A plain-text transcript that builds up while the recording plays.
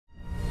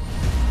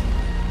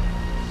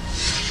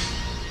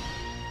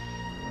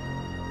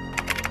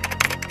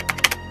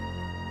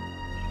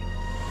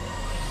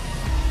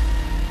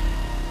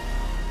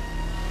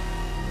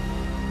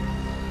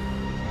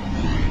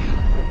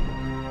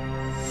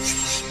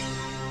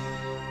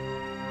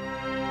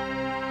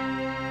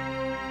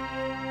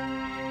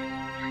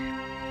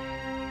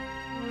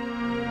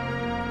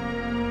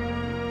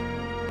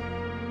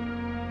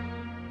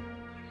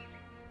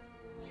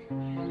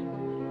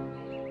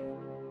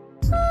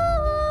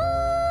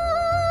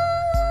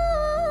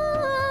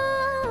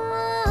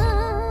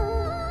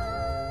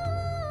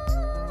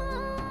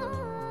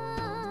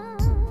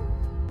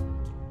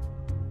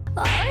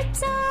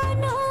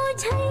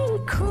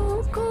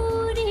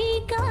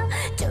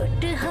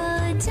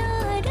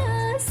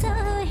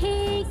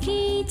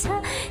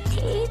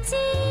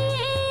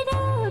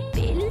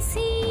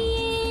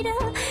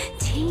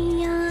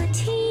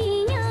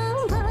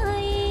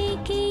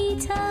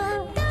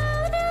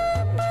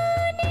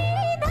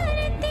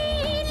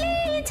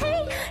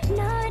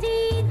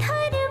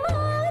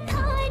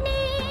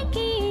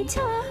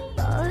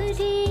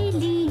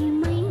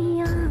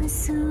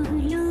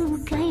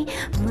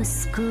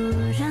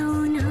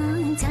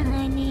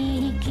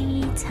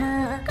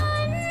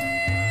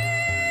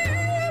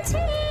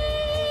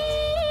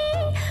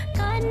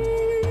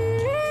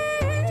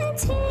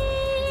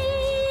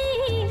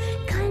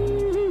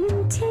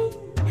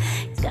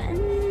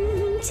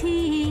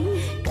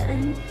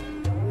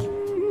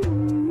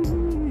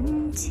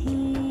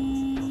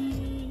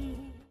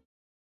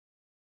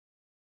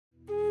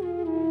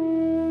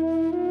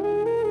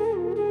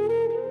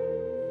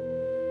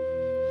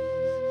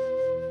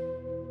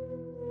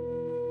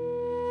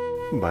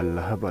बल्ल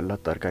बल्ल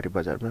तरकारी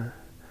बजारमा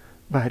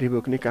बारी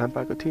बोक्ने काम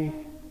पाएको थिएँ।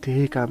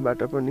 त्यही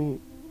कामबाट पनि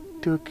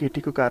त्यो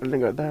केटीको कारणले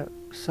गर्दा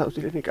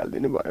साउजीले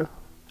निकालिदिनु भयो।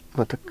 म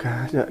त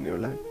कहाँ जाने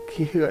होला,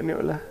 के गर्ने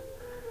होला,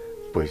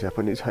 पैसा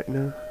पनि छैन।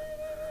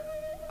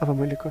 अब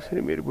मैले कसरी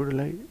मेरो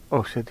बुढोलाई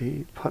औषधि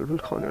फलफुल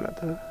खुवाउने होला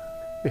त?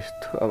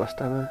 यस्तो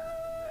अवस्थामा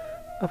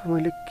अब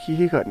मैले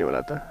के गर्ने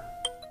होला त?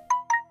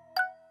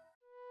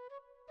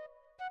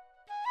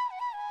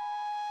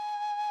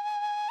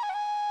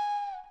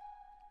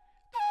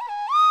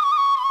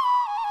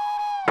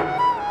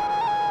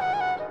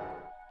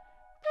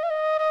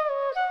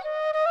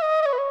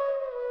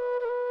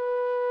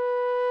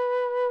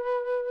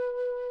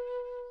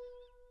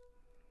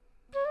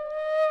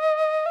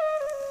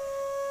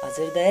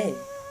 हजुर दाइ।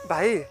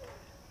 भाइ,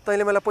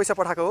 तैँले मलाई पैसा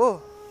पठाएको हो?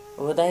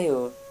 हो दाइ हो।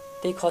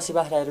 त्यही खसी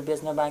बाख्राहरू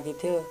बेच्न बाँकी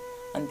थियो,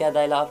 अनि त्यहाँ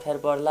दाइलाई अप्ठ्यारो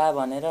पर्ला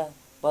भनेर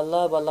बल्ल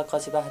बल्ल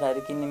खसी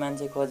बाख्राहरू किन्ने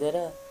मान्छे खोजेर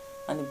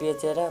अनि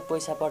बेचेर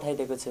पैसा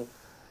पठाइदिएको छु।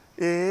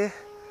 ए,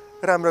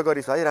 राम्रो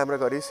गरिस् भाइ, राम्रो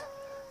गरिस्।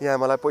 यहाँ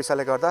मलाई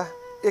पैसाले गर्दा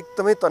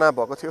एकदमै तनाव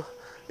भएको थियो।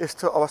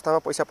 यस्तो अवस्थामा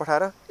पैसा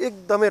पठाएर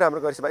एकदमै राम्रो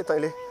गरिस् भाइ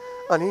तैँले।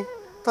 अनि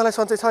तँलाई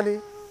सन्चै छ नि?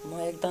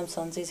 म एकदम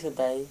सन्चै छु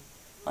दाइ।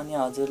 अनि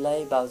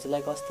हजुरलाई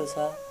भाउजूलाई कस्तो छ?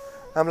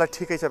 हामीलाई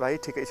ठिकै छ भाइ,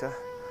 ठिकै छ।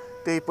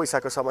 त्यही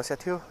पैसाको समस्या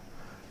थियो,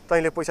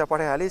 तैँले पैसा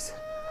पठाइहालिस्,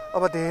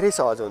 अब धेरै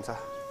सहज हुन्छ।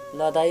 ल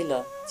दाइ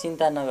ल,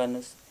 चिन्ता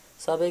नगर्नुहोस्,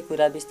 सबै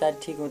कुरा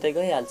बिस्तारै ठिक हुँदै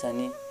गइहाल्छ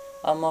नि।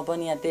 अब म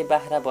पनि यहाँ त्यही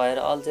बाख्रा भएर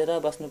अल्झेर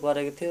बस्नु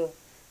परेको थियो।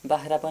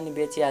 बाख्रा पनि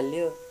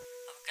बेचिहाल्यो,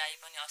 अब गाई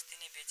पनि अस्ति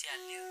नै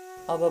बेचिहाल्यो।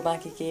 अब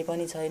बाँकी केही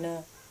पनि छैन।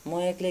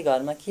 म एक्लै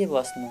घरमा के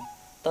बस्नु?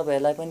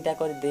 तपाईँहरूलाई पनि त्यहाँ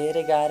कति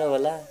धेरै गाह्रो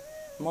होला।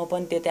 म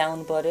पनि त्यतै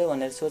आउनु पर्यो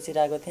भनेर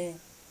सोचिरहेको थिएँ।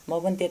 म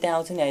पनि त्यतै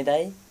आउँछु नि है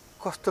दाइ।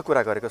 कस्तो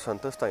कुरा गरेको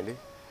सन्तोष तैँले?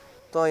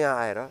 तँ यहाँ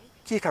आएर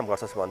के काम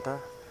गर्छस् भन्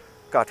त?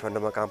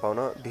 काठमाडौँमा काम पाउन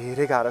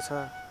धेरै गाह्रो छ।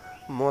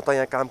 म त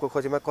यहाँ कामको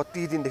खोजीमा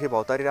कति दिनदेखि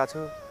भौतारिरहेको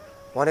छु।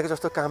 भनेको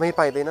जस्तो कामै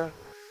पाइँदैन।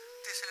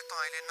 त्यसैले तँ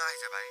अहिले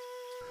नआइज भाइ।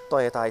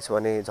 तँ यता आइस्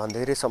भने झन्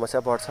धेरै समस्या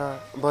बढ्छ।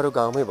 बरु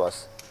गाउँमै बस।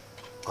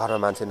 घरमा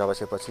मान्छे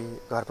नबसेपछि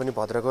घर पनि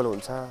भद्रगोल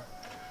हुन्छ।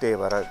 त्यही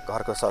भएर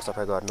घरको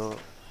सरसफाइ गर्नु,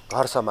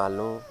 घर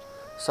सम्हाल्नु,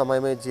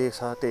 समयमै जे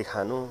छ त्यही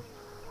खानु।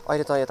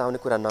 अहिले तँ यता आउने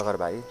कुरा नगर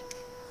भाइ।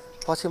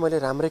 पछि मैले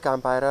राम्रै काम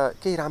पाएर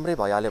केही राम्रै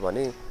भइहाल्यो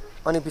भने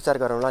अनि विचार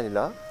गरौँला नि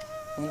ल।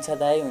 हुन्छ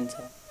दाइ, हुन्छ।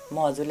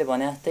 म हजुरले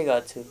भने जस्तै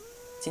गर्छु।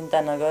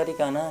 चिन्ता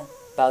नगरिकन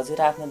भाउजू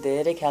र आफ्नो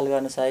धेरै ख्याल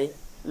गर्नुहोस् है।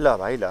 ल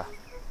भाइ ल,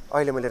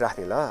 अहिले मैले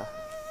राख्ने ल।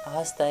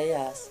 हस् दाइ,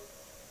 हस्।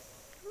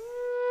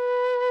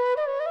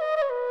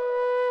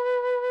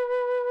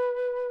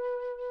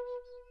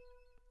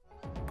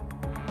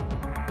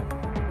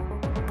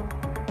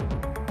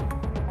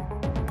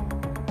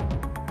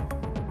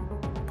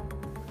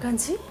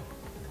 कान्छी,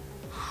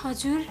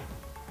 हजुर।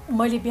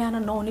 मैले बिहान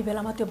नहुने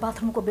बेलामा त्यो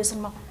बाथरुमको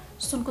बेसनमा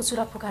सुनको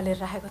चुरा फुकालेर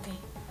राखेको थिएँ।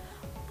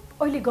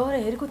 अहिले गएर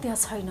हेरेको त्यहाँ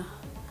छैन।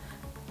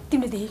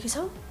 तिमीले देखेकी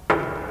छौ?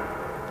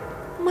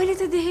 मैले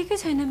त देखेकै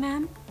छैन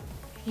म्याम।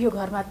 यो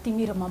घरमा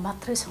तिमी र म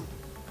मात्रै छौँ।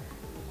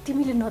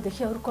 तिमीले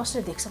नदेखे अरू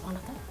कसले देख्छ भन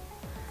त?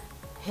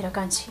 हेर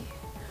कान्छी,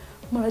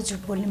 मलाई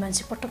झुट बोल्ने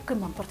मान्छे पटक्कै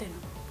मन पर्दैन।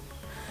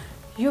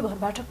 यो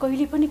घरबाट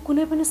कहिले पनि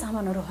कुनै पनि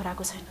सामानहरू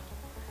हराएको छैन।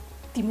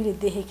 तिमीले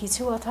देखेकी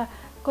छौ अथवा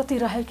कति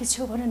रहेकी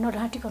छौ भने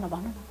नढाँटिकन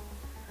भन न।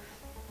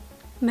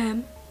 म्याम,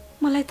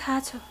 मलाई थाहा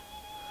छ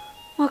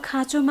म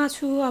खाँचोमा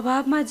छु,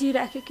 अभावमा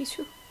जिराखेकी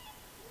छु।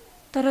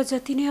 तर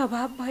जति नै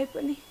अभाव भए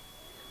पनि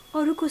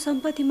अरूको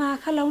सम्पत्तिमा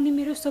आँखा लाउने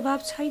मेरो स्वभाव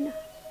छैन।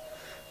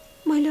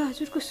 मैले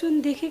हजुरको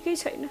सुन देखेकै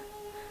छैन।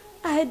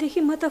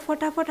 आएदेखि म त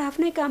फटाफट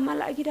आफ्नै काममा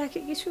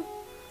लागिराखेकी छु।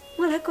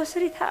 मलाई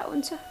कसरी थाहा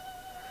हुन्छ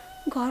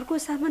घरको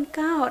सामान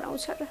कहाँ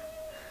हराउँछ र?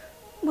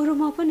 बरु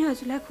म पनि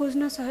हजुरलाई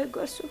खोज्न सहयोग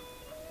गर्छु।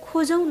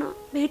 खोजौँ न,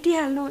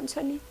 भेटिहाल्नुहुन्छ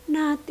नि।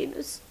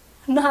 नआत्तिनुहोस्।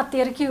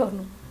 नआत्तिएर के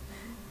गर्नु?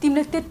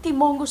 तिमीले त्यति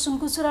महँगो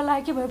सुनको चुरा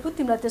लागेकै भए पो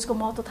तिमीलाई त्यसको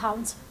महत्त्व थाहा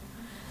हुन्छ।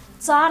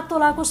 4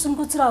 तोलाको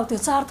सुनको चुरा हो त्यो,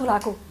 4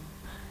 तोलाको।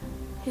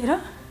 हेर,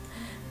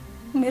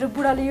 मेरो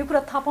बुढाले यो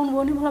कुरा थाहा पाउनु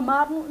भयो भने मलाई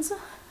मार्नुहुन्छ।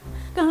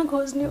 कहाँ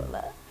खोज्ने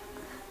होला?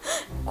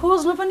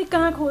 खोज्नु पनि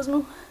कहाँ खोज्नु?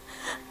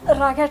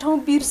 राखेको ठाउँ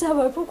बिर्सा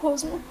भए पो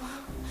खोज्नु।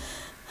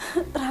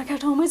 राखेको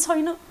ठाउँमै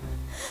छैन।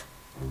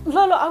 ल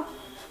ल आऊ,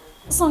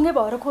 सँगै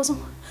भएर खोजौँ।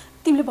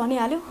 तिमीले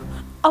भनिहाल्यौ,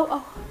 आऊ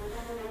आऊ।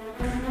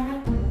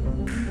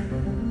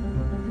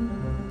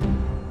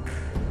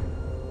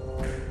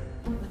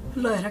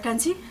 ल हेर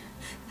कान्छी,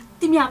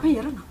 तिमी आफै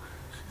हेर न,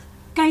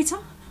 काहीँ छ?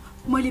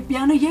 मैले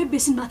बिहान यही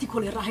बेसिनमाथि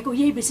खोलेर राखेको,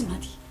 यही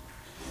बेसिनमाथि।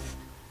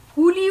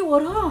 फुली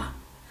ओर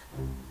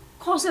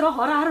खसेर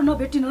हराएर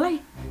नभेटिनलाई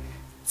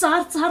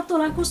 4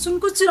 तोलाको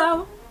सुनको चुरा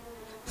हो।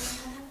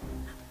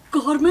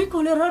 घरमै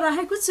खोलेर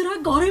राखेको चुरा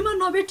घरैमा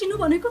नभेटिनु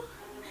भनेको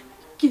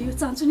के यो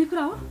चान्चुने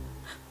कुरा हो?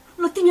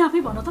 ल तिमी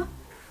आफै भन त।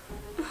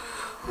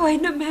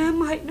 होइन म्याम,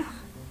 होइन।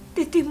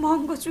 त्यति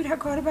महँगो चुरा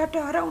घरबाट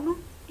हराउनु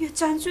यो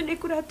चान्चुने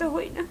कुरा त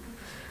होइन।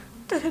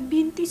 तर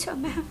बिन्ती छ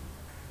म्याम,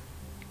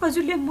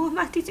 हजुरले म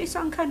माथि चाहिँ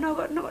शङ्का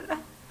नगर्नु होला।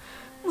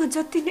 म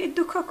जति नै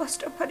दुःख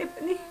कष्ट परे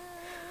पनि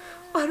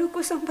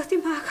अरूको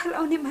सम्पत्तिमा आँखा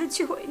लाउने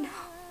मान्छे होइन।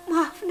 म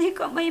आफ्नै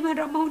कमाइमा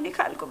रमाउने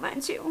खालको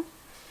मान्छे हुँ।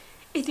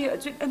 यदि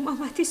हजुरलाई म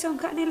माथि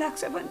शङ्का नै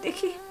लाग्छ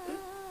भनेदेखि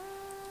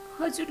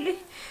हजुरले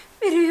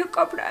मेरो यो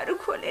कपडाहरू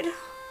खोलेर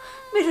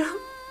मेरो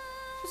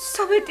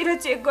सबैतिर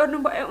चेक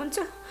गर्नुभयो हुन्छ।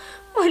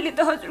 मैले त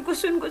हजुरको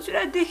सुनको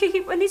चुरा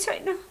देखेकी पनि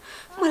छैन।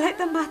 मलाई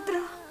त मात्र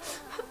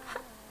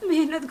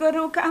मेहनत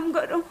गरौँ, काम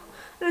गरौँ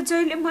र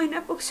जहिले महिना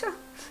पुग्छ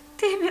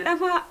त्यही बेला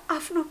म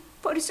आफ्नो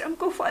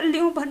परिश्रमको फल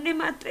लिउँ भन्ने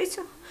मात्रै छ।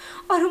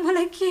 अरू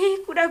मलाई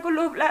केही कुराको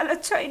लोभ लालच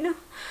छैन।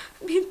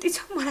 बिन्ती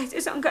छ मलाई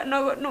चाहिँ शङ्का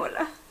नगर्नु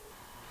होला।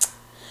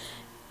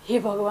 हे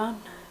भगवान्,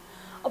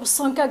 अब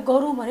शङ्का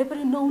गरौँ भने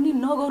पनि नहुने,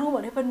 नगरौँ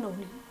भने पनि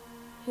नहुने।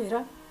 हेर,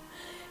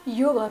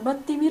 यो घरमा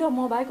तिमी र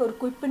म बाहेक अरू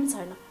कोही पनि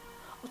छैन।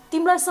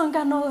 तिमीलाई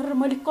शङ्का नगरेर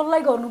मैले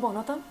कसलाई गर्नु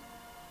भन त?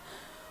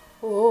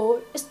 हो,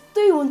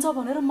 यस्तै हुन्छ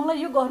भनेर मलाई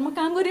यो घरमा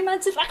काम गर्ने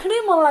मान्छे राख्नै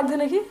मन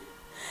लाग्दैन कि।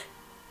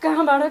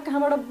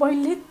 कहाँबाट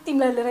बहिनीले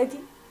तिमीलाई लिएर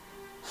आइदिए।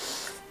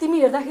 तिमी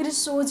हेर्दाखेरि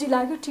सोझी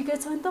लाग्यो, ठिकै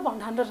छ नि त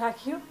भन्ठानेर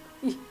राखियो।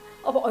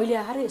 अब अहिले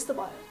आएर यस्तो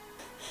भयो।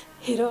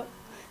 हेर,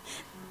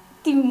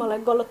 तिमी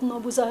मलाई गलत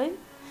नबुझ है।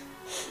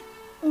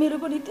 मेरो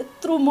पनि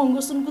त्यत्रो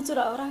महँगो सुनको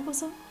चुरा हराएको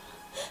छ।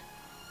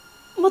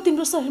 म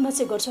तिम्रो शरीरमा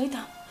चेक गर्छु है त।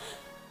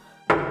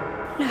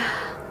 ल,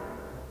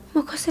 म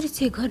कसरी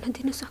चेक गर्न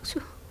दिन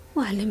सक्छु?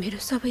 उहाँले मेरो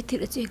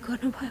सबैतिर चेक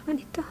गर्नुभयो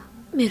भने त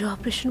मेरो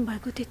अपरेसन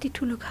भएको त्यति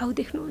ठुलो घाउ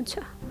देख्नुहुन्छ,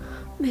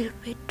 मेरो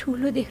पेट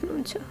ठुलो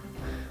देख्नुहुन्छ।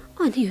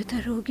 अनि यो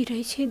त रोगी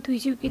रहेछ,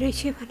 दुईजुकी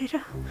रहेछ भनेर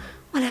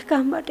मलाई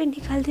कामबाट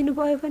निकालिदिनु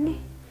भयो भने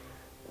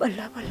बल्ल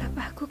बल्ल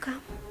भएको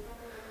काम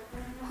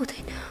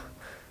हुँदैन।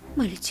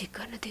 मैले चेक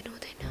गर्न दिनु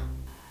हुँदैन।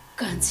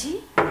 कान्छी,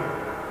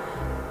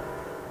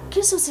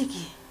 के सोचे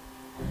कि?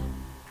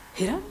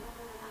 हेर,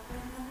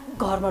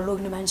 घरमा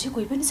लोग्ने मान्छे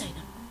कोही पनि छैन।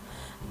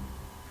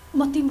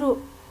 म तिम्रो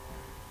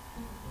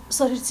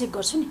शरीर चेक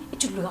गर्छु नि।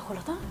 एकचोटि लुगा खोल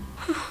त।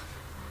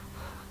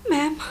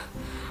 म्याम,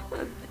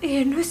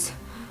 हेर्नुहोस्,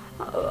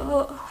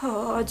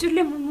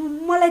 हजुरले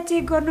मलाई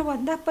चेक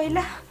गर्नुभन्दा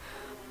पहिला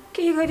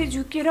केही गरी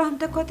झुकेर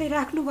अन्त कतै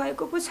राख्नु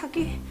भएको पो छ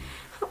कि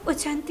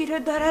ओछ्यानतिर,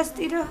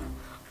 दराजतिर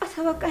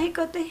अथवा कहीँ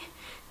कतै,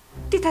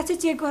 त्यता चाहिँ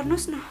चेक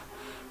गर्नुहोस् न।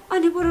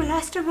 अनि बरु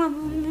लास्टमा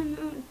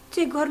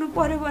चेक गर्नु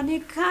पर्यो भने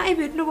कहीँ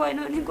भेट्नु भएन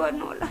भने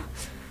गर्नु होला,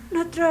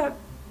 नत्र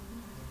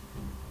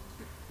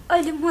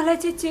अहिले मलाई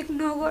चाहिँ चेक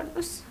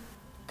नगर्नुहोस्।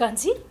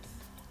 कान्छी,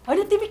 होइन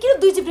तिमी किन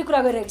दुई चिप्री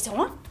कुरा गरिरहेकी छौ?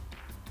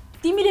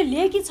 तिमीले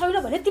लिएकी छैन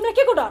भने तिमीलाई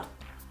के को डर?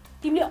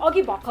 तिमीले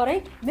अघि भर्खरै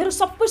मेरो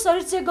सबै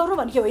शरीर चेक गर्नु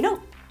भनेको होइनौ?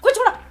 खोइ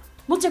छोड,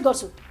 म चेक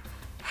गर्छु।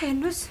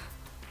 हेर्नुहोस्,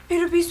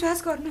 मेरो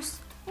विश्वास गर्नुहोस्,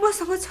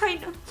 मसँग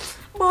छैन।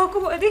 भएको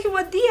भएदेखि म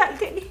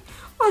दिइहाल्थेँ नि।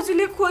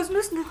 हजुरले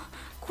खोज्नुहोस् न।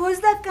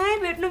 खोज्दा कहीँ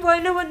भेट्नु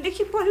भएन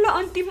भनेदेखि बल्ल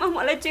अन्तिममा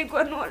मलाई चेक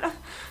गर्नु होला।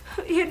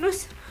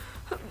 हेर्नुहोस्,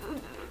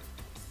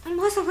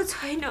 मसँग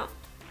छैन।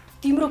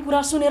 तिम्रो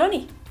कुरा सुनेर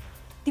नि,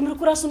 तिम्रो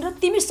कुरा सुनेर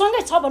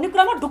तिमीसँगै छ भन्ने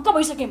कुरामा ढुक्क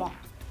भइसकेँ म।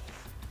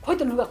 खोइ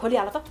त लुगा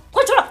खोलिहाल त।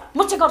 खोइ छोड, म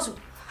चेक गर्छु।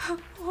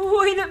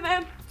 होइन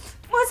म्याम,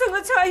 मसँग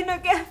छैन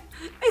क्या।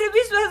 मेरो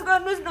विश्वास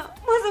गर्नुहोस् न।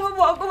 मसँग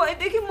भएको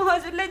भएदेखि म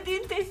हजुरलाई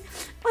दिन्थेँ।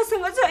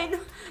 मसँग छैन।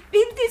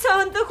 बिन्ती छ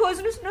अन्त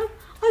खोज्नुहोस् न।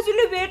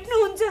 हजुरले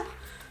भेट्नुहुन्छ।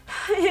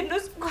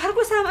 हेर्नुहोस्,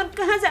 घरको सामान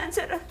कहाँ जान्छ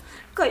र?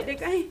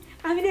 कहिलेकाहीँ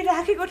हामीले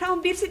राखेको ठाउँ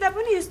बिर्सिँदा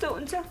पनि यस्तो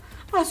हुन्छ।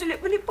 हजुरले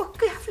पनि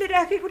पक्कै आफूले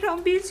राखेको ठाउँ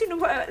बिर्सिनु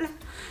भयो होला।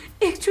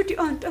 एकचोटि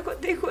अन्त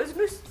खोज्दै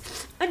खोज्नुहोस्,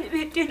 अनि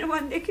भेटिएन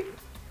भनेदेखि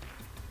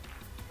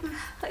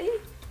है।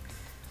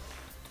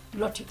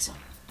 ल ठिक छ,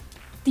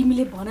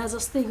 तिमीले भने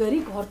जस्तै गरी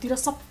घरतिर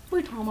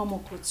सबै ठाउँमा म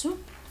खोज्छु।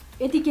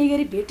 यदि केही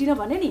गरी भेटिन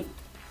भने नि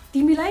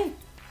तिमीलाई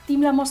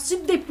म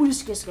सिधै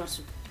पुलिस केस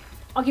गर्छु।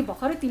 अघि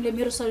भर्खरै तिमीले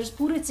मेरो शरीर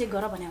पुरै चेक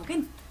गर भने हो कि?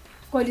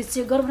 कहिले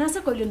चेक गर भनेको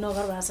छ, कहिले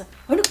नगर भनेको छ।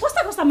 होइन,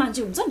 कस्ता कस्ता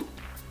मान्छे हुन्छन्।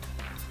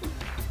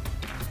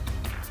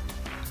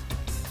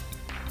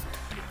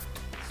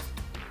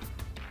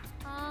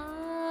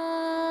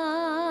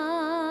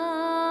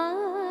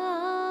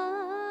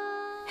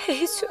 हे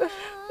ईश्वर,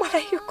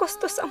 मलाई यो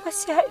कस्तो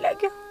समस्या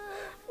आइलाग्यो।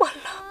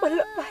 बल्ल बल्ल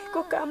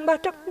भएको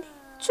कामबाट पनि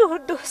चोर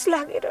दोष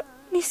लागेर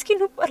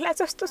निस्किनु पर्ला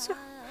जस्तो छ।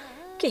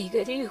 केही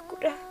गरी यो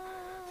कुरा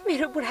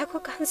मेरो बुढाको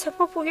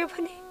कानसम्म पुग्यो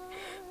भने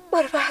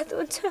बर्बाद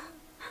हुन्छ।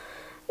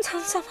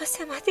 झन्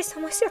समस्या माथि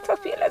समस्या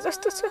थपिएला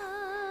जस्तो छ।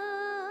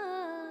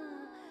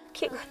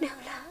 के गर्ने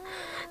होला?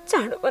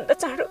 चाँडोभन्दा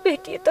चाँडो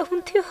भेटिए त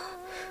हुन्थ्यो।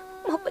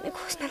 म पनि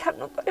खोज्न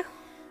लाग्नु पर्यो।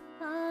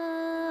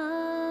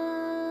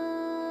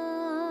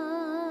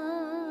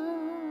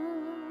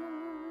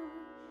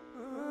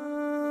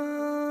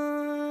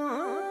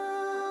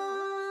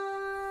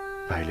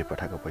 भाइले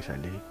पठाएको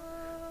पैसाले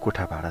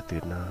कोठा भाडा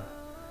तिर्न,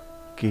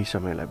 केही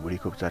समयलाई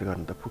बुढीको उपचार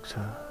गर्न त पुग्छ।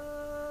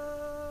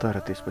 तर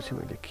त्यसपछि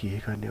मैले के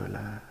गर्ने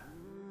होला?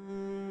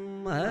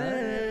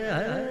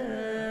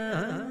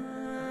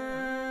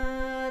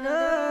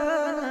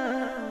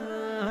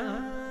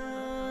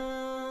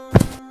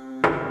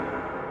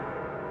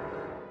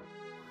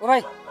 ओ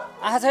भाइ,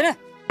 आँखा छैन?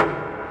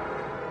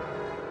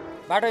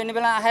 बाटो हिँड्ने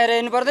बेला आँखा हेरेर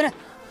हिँड्नु पर्दैन?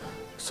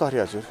 सरी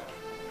हजुर,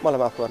 मलाई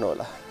माफ गर्नु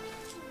होला।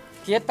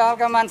 के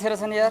तालका मान्छे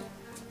रहेछन् यार।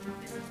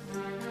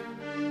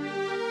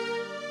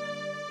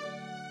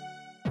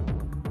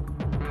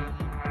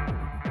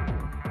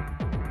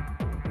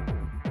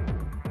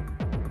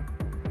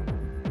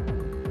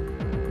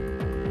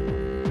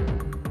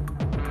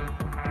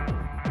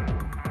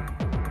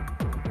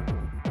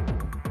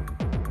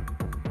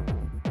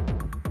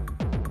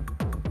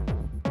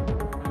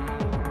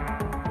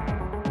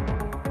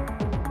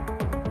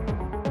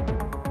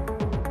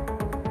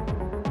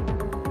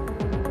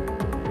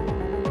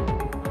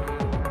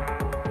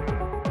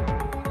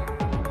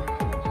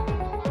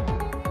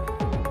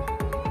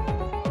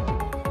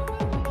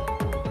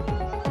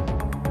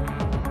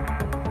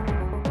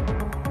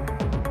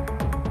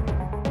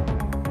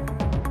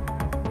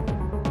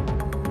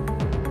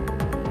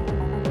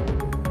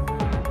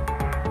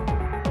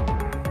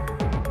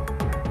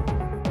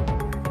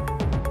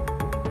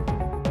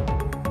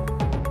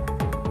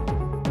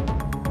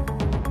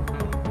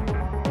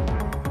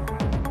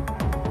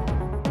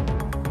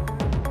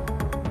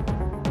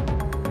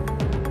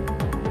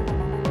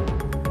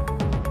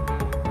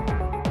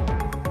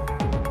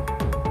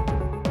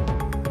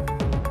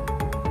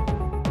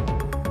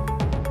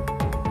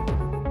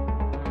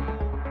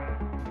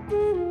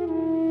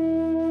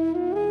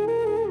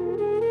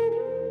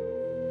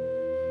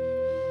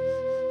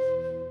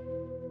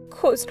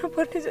 खोज्नु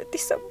पर्ने जति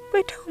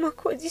सबै ठाउँमा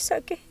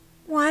खोजिसके।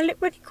 उहाँले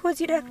पनि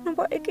खोजिराख्नु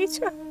भएकै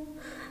छ,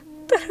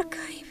 तर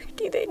कहीँ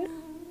भेटिँदैन।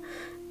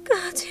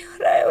 कहाँ चाहिँ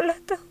हरायो होला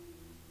त?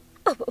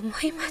 अब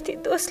मै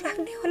माथि दोष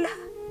लाग्ने होला।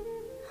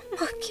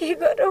 म के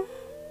गरौँ?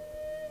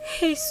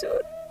 हे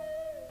ईश्वर,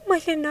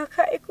 मैले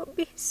नखाएको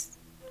विष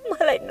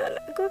मलाई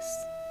नलागोस्।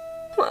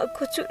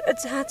 उहाँको चुरा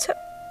जहाँ छ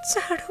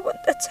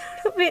चाँडोभन्दा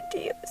चाँडो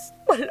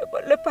भेटियोस्। बल्ल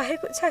बल्ल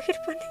पाएको जागिर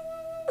पनि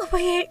अब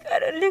यही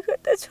कारणले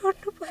गर्दा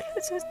छोड्नु पर्ला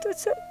जस्तो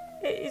छ।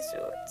 हे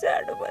ईश्वर,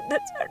 चाँडोभन्दा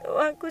चाँडो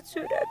उहाँको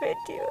चुरा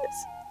भेटियोस्।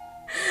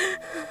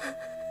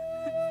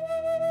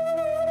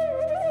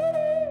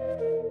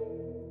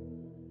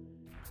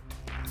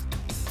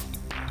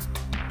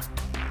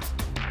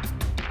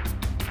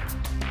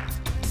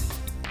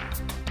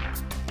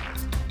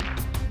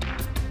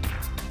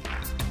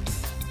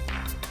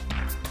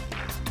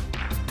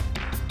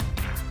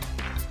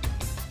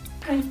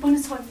 कहीँ पनि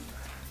छैन।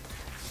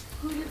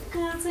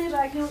 कहाँ चाहिँ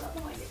राख्यो होला त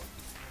मैले?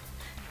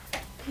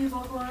 हे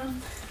भगवान्,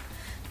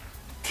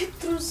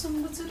 त्यत्रो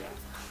सुनको चुरा।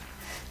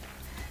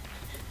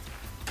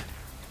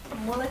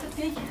 मलाई त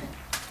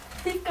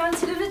त्यही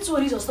कान्छीले नै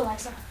चोरी जस्तो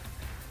लाग्छ।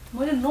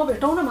 मैले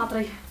नभेटाउन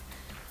मात्रै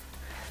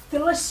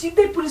त्यसलाई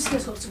सिधै पुलिस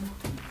केस गर्छु म।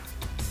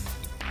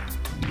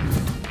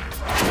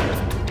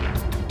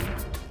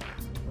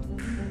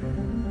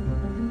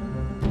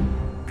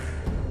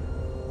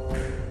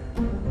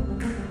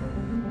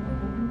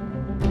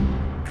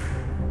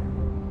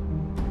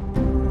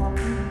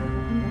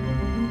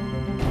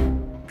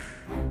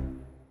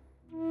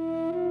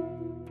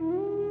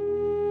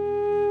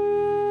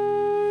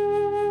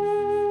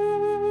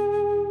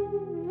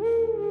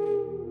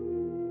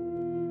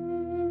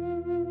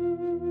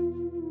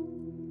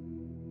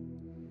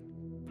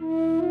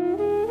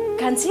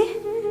 कान्छी,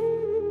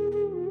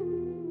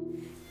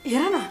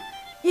 हेर न,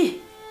 यी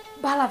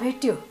बाला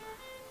भेट्यो।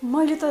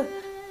 मैले त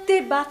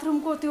त्यही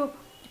बाथरुमको त्यो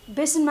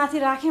बेसिनमाथि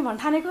राखेँ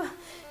भन्ठानेको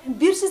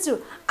बिर्सेछु।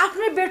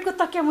 आफ्नै बेडको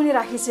तकिया मुनि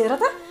राखेछु। हेर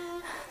त,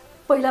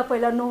 पहिला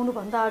पहिला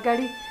नुहाउनुभन्दा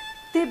अगाडि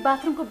त्यही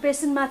बाथरुमको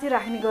बेसिनमाथि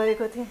राख्ने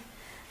गरेको थिएँ।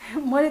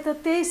 मैले त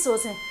त्यही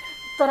सोचेँ,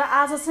 तर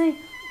आज चाहिँ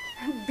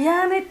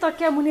बिहानै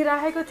तकिया मुनि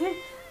राखेको थिएँ,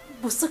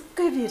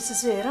 भुसुक्कै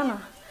बिर्सेछु। हेर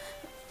न,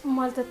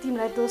 मैले त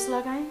तिमीलाई दोष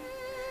लगाएँ।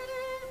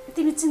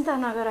 तिमी चिन्ता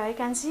नगर है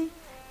कान्छी,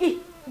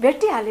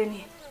 भेटिहाल्यो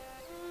नि।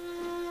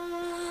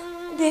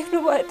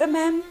 देख्नुभयो त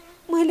म्याम,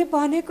 मैले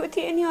भनेको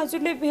थिएँ नि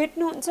हजुरले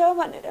भेट्नुहुन्छ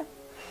भनेर।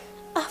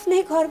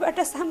 आफ्नै घरबाट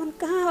सामान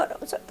कहाँ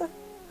हराउँछ त?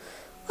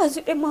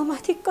 हजुरले म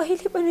माथि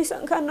कहिले पनि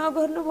शङ्का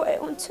नगर्नु भए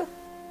हुन्छ।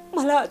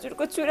 मलाई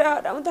हजुरको चुरा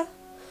हराउँदा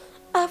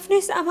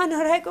आफ्नै सामान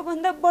हराएको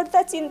भन्दा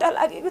बढ्ता चिन्ता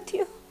लागेको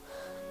थियो।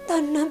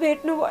 धन्न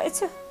भेट्नु भएछ,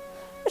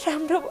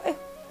 राम्रो भयो।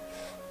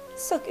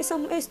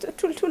 सकेसम्म यस्तो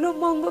ठुल्ठुलो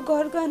महँगो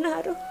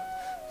गहनाहरू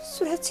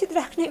सुरक्षित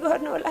राख्ने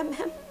गर्नु होला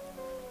म्याम।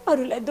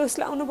 अरूलाई दोष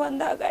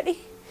लाउनुभन्दा अगाडि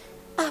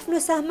आफ्नो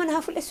सामान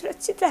आफूले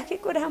सुरक्षित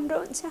राखेको राम्रो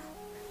हुन्छ।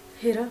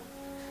 हेर,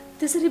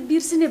 त्यसरी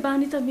बिर्सिने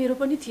बानी त मेरो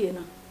पनि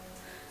थिएन,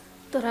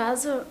 तर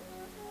आज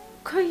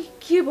खै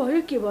के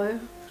भयो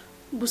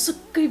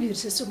भुसुक्कै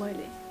बिर्सेछु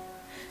मैले।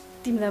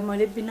 तिमीलाई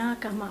मैले बिना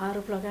काममा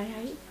आरोप लगाएँ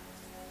है।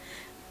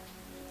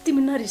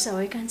 तिमी नरिसाऊ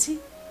है कान्छी,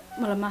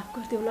 मलाई माफ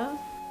गरिदेऊ ल।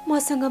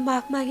 मसँग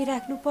माफ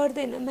मागिराख्नु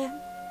पर्दैन म्याम।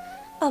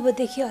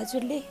 अबदेखि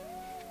हजुरले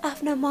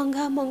आफ्ना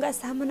महँगा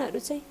सामानहरू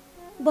चाहिँ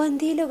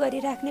बन्दिलो गरी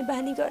राख्ने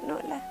बानी गर्नु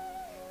होला।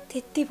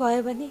 त्यति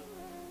भयो भने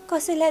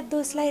कसैलाई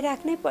दोष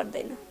लगाइराख्नै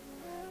पर्दैन।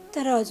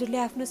 तर हजुरले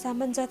आफ्नो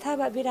सामान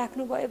जथाभावी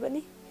राख्नुभयो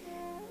भने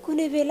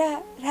कुनै बेला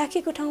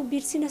राखेको ठाउँ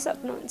बिर्सिन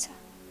सक्नुहुन्छ।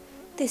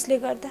 त्यसले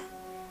गर्दा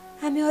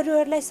हामी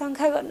अरूहरूलाई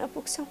शङ्का गर्न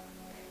पुग्छौँ।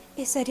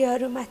 यसरी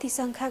अरूमाथि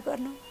शङ्का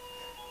गर्नु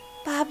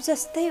पाप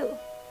जस्तै हो।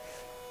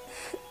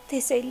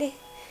 त्यसैले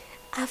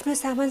आफ्नो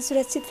सामान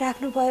सुरक्षित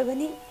राख्नुभयो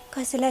भने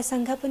कसैलाई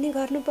शङ्का पनि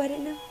गर्नु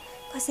परेन,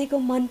 कसैको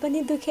मन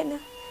पनि दुखेन,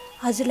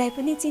 हजुरलाई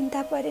पनि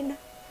चिन्ता परेन,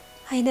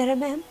 होइन र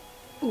म्याम?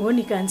 हो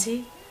नि कान्छी,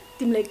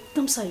 तिमीलाई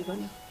एकदम सही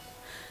भन्यो।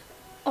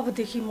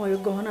 अबदेखि म यो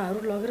गहनाहरू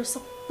लगेर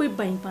सबै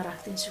बैङ्कमा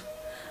राखिदिन्छु।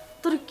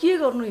 तर के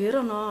गर्नु, हेर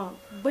न,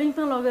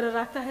 बैङ्कमा लगेर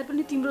राख्दाखेरि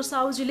पनि तिम्रो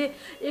साउजीले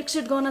एक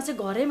सेट गहना चाहिँ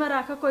घरैमा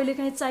राख,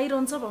 कहिलेकाहीँ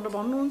चाहिरहन्छ भनेर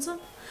भन्नुहुन्छ।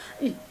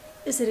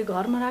 यसरी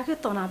घरमा राख्यो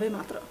तनावै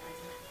मात्र।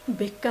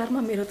 बेकारमा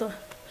मेरो त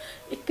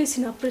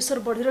एकैछिन प्रेसर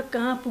बढेर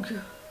कहाँ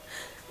पुग्यो।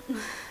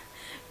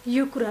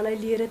 यो कुरालाई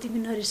लिएर तिमी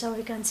नरिसाऊ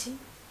है कान्छी।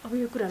 अब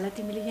यो कुरालाई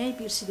तिमीले यहीँ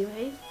बिर्सिदेऊ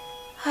है।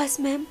 हस्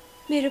म्याम,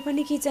 मेरो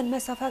पनि किचनमा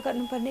सफा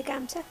गर्नुपर्ने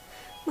काम छ।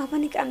 म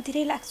पनि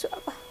कामतिरै लाग्छु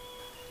अब।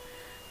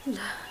 ल,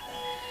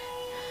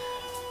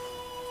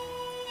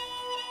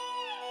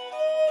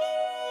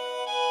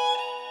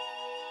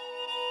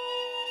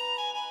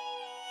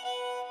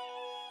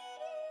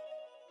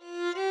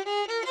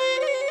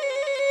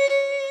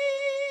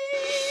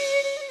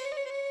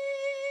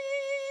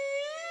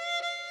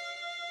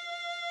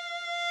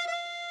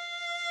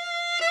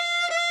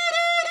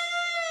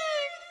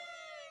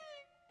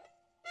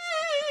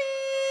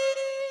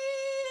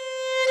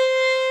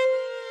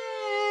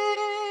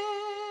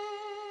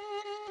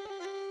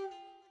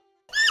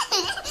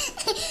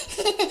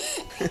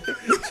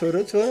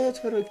 छोरो छोरो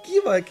छोरो के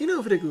भयो, किन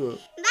उफ्रेको?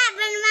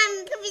 बाबाले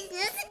मामीको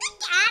बिजनेस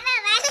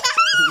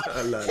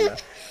ल ल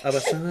अब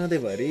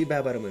सधैँभरि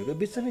बाबा र मम्मीको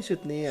बिचमै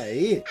सुत्ने है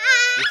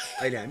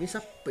अहिले हामी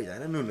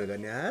सबैजना नुनु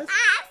गर्ने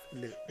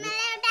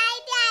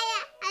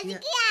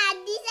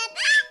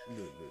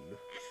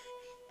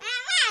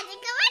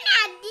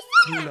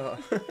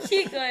के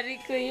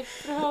गरेको यो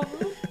प्रभु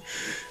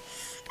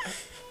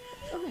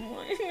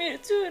मेरो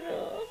छोरो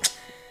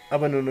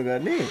अब नुनु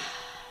गर्ने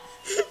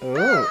हो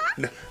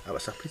ल अब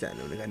सबैजना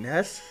नुनु गर्ने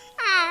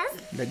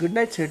ल गुड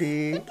नाइट छोरी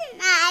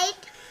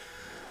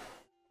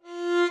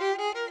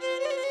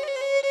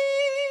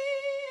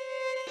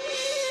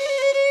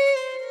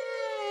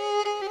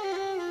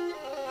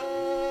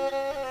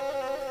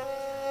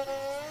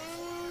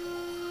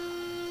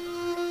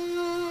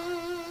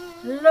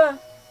ल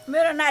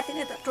मेरो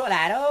नातिले त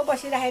टोलाएर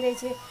बसिराखेको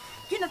रहेछ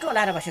किन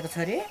टोलाएर बसेको छ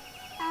रे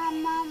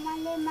आमा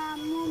मैले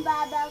मामु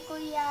बाबाको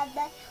याद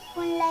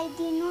फोनलाई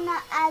दिनु न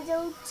आज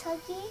उठ्छ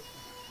कि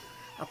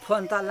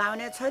फोन त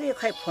लाउने छोरी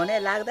खै फोनै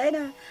लाग्दैन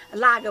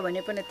लाग्यो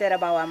भने पनि तेरो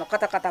बाबुआमा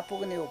कता कता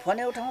पुग्ने हो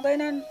फोनै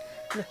उठाउँदैनन्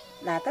ल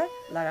ला त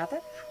लगा त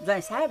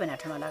ज्वाइँ साह्यो भने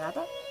ठाउँमा लगा त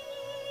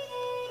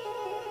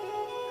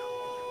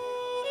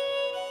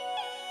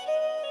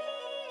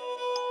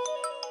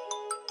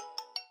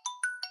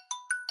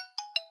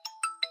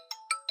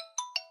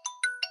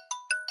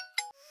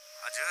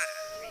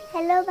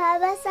हेलो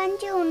बाबा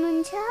सन्चै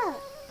हुनुहुन्छ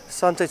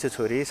सन्चै छु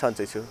छोरी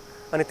सन्चै छु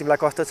अनि तिमीलाई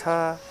कस्तो छ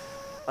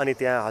अनि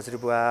त्यहाँ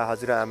हजुरबुवा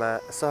हजुरआमा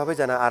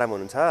सबैजना आराम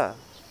हुनुहुन्छ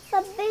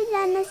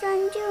सबैजना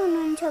सन्चै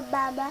हुनुहुन्छ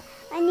बाबा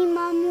अनि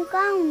मामु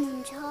कहाँ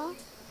हुनुहुन्छ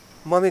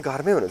मम्मी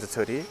घरमै हुनुहुन्छ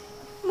छोरी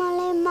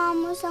मलाई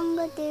मामुसँग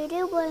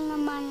धेरै बोल्न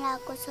मन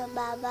लागेको छ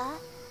बाबा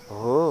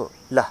हो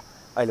ल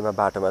अहिले म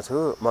बाटोमा छु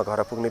म घर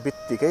पुग्ने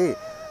बित्तिकै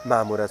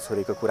मामु र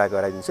छोरीको कुरा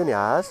गराइदिन्छु नि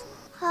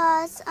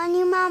हस्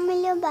अनि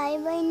मामुले भाइ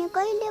बहिनी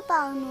कहिले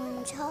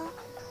पाउनुहुन्छ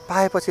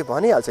पाएपछि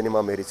भनिहाल्छ नि म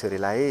मेरी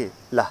छोरीलाई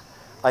ल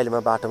अहिले म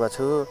बाटोमा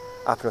छु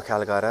आफ्नो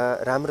ख्याल गर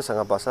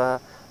राम्रोसँग बस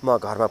म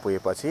घरमा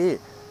पुगेपछि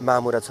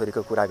मामु र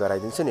छोरीको कुरा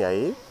गराइदिन्छु नि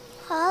है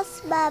हस्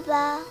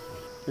बाबा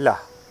ल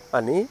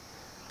अनि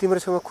तिम्रो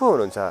छेउमा को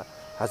हुनुहुन्छ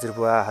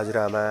हजुरबुवा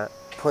हजुरआमा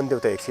फोन देऊ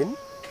त एकछिन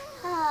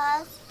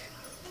हस्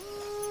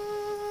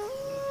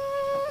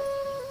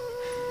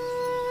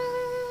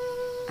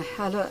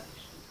हेलो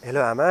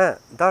हेलो आमा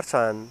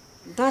दर्शन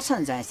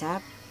ज्वाइँ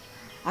साहब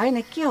होइन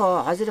के हो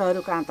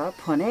हजुरहरू कहाँ त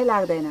फोनै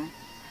लाग्दैन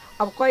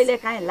अब कहिले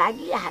काहीँ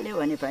लागिहाल्यो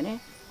भने पनि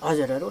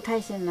हजुरहरू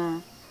उठाइसिन्न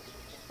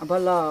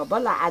बल्ल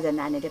बल्ल आज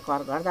नानीले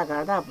कर गर्दा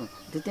गर्दा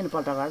 2-3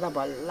 पल्ट गर्दा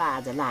बल्ल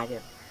आज लाग्यो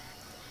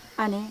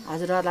अनि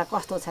हजुरहरूलाई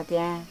कस्तो छ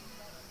त्यहाँ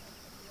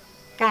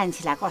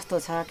कान्छीलाई कस्तो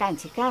छ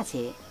कान्छी कहाँ छ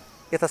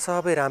यता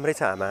सबै राम्रै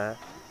छ आमा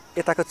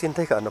यताको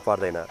चिन्तै गर्नु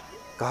पर्दैन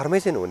घरमै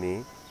चाहिँ हो नि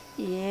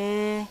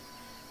ए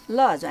ल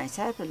ज्वाइँ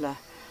साहब ल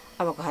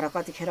अब घर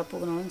कतिखेर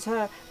पुग्नुहुन्छ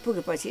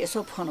पुगेपछि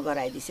यसो फोन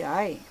गराइदिन्छु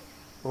है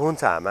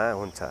हुन्छ आमा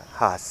हुन्छ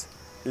हस्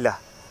ल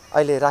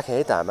अहिले राखेँ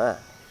है त आमा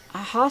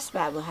हस्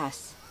बाबु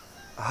हस्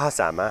हस्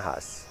आमा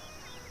हस्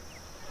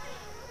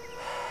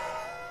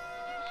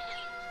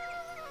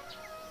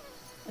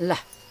ल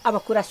अब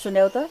कुरा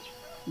सुन्यौ त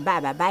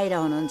बाबा बाहिर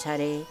हुनुहुन्छ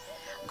अरे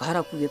घर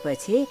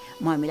पुगेपछि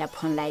मम्मीलाई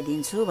फोन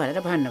लगाइदिन्छु भनेर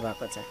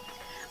भन्नुभएको छ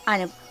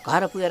अनि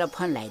घर पुगेर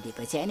फोन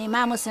लगाइदिएपछि अनि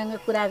मामुसँग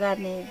कुरा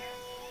गर्ने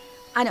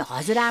अनि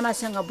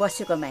हजुरआमासँग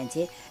बसेको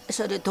मान्छे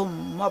यसरी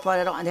धुम्म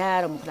परेर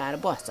अँध्यारो मुख लगाएर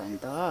बस्छ नि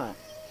त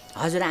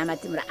हजुरआमा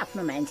तिम्रो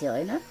आफ्नो मान्छे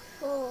होइन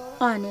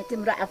अनि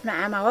तिम्रो आफ्नो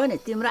आमा हो नि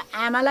तिम्रो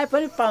आमालाई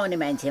पनि पाउने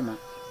मान्छे म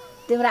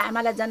तिम्रो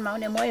आमालाई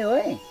जन्माउने मै हो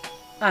है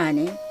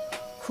अनि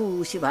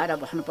खुसी भएर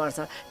बस्नुपर्छ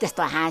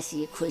त्यस्तो हाँसी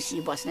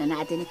खुसी बस्ने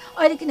नातिनी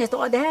अहिले किन यस्तो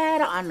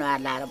अँध्यारो अनुहार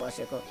लाएर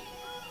बसेको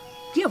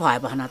के भयो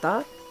भन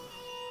त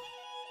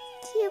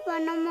के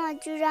भनौँ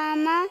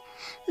हजुरआमा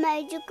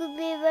माइजूको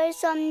व्यवहार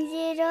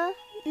सम्झेर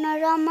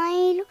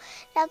नरमाइलो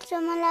लाग्छ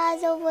मलाई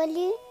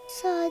आजभोलि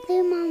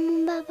सधैँ मामु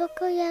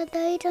बाबाको याद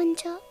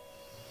आइरहन्छ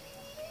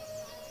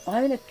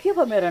होइन के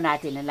भयो मेरो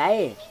नातिनीलाई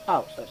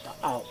आऊ त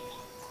आऊ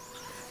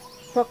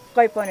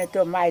पक्कै पनि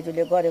त्यो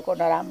माइजूले गरेको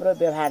नराम्रो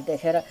व्यवहार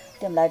देखेर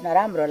तिमीलाई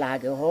नराम्रो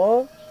लाग्यो हो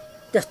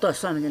त्यस्तो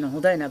सम्झिनु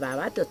हुँदैन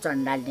बाबा त्यो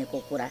चण्डाल्नेको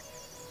कुरा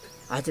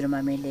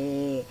हजुरमम्मीले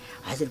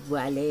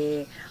हजुरबुवाले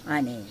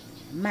अनि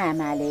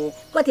मामाले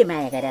कति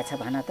माया गरेछ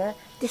भन त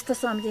त्यस्तो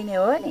सम्झिने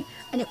हो नि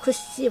अनि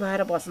खुसी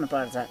भएर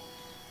बस्नुपर्छ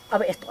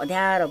अब यस्तो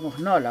अँध्यारो मुख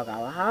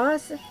नलगाऊ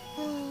हस्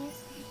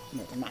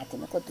मेरो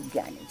नातिमा कति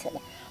ज्ञानी छ ल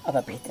अब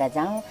भित्र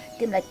जाउँ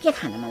तिमीलाई के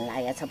खान मन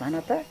लागेको छ भन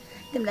त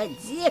तिमीलाई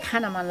जे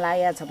खान मन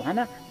लागेको छ भन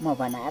म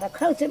बनाएर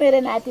खुवाउँछु मेरो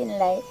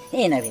नातिनीलाई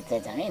हिँड भित्र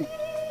जाउँ हिँड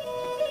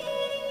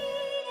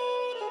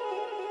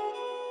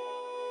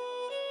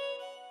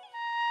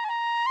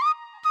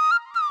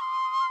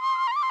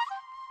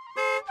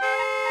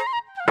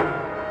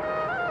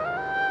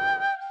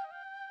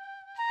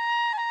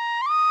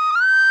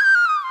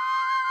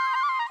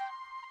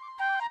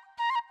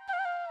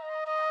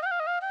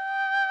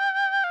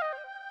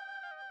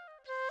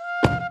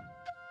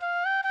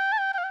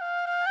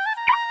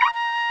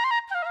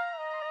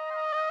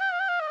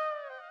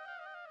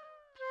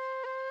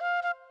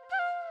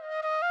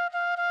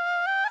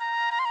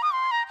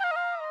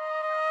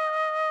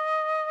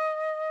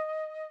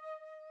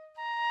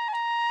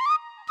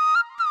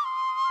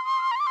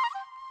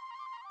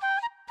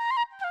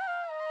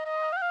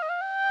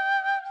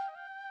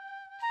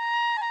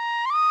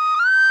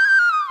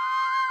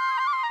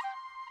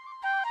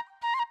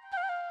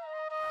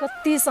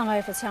कति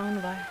समयपछि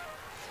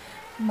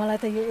आउनुभयो। मलाई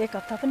त यो 1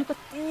 हप्ता पनि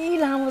कति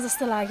लामो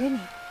जस्तो लाग्यो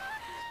नि।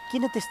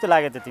 किन त्यस्तो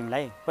लाग्यो त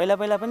तिमीलाई? पहिला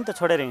पनि त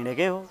छोडेर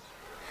हिँडेकै हो।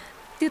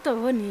 त्यो त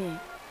हो नि,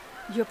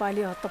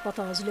 योपालि हत्तपत्त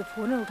हजुरले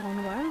फोनै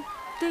उठाउनु भयो,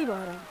 त्यही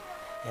भएर।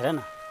 हेर न,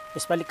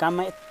 यसपालि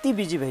काममा यति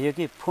बिजी भयो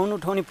कि फोन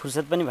उठाउने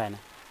फुर्सद पनि भएन।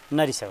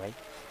 नरिसा भाइ।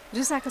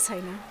 रिसाएको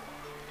छैन,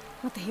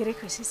 म त हेरै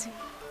खुसी छु।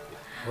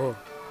 हो,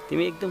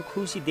 तिमी एकदम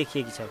खुसी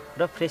देखिएकी छौ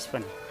र फ्रेस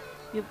पनि।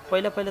 यो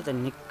पहिला त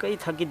निकै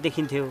थकित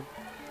देखिन्थ्यो,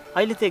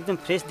 अहिले त एकदम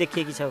फ्रेस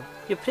देखिएकी छौ।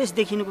 यो फ्रेस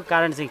देखिनुको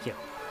कारण चाहिँ के हो?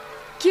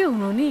 के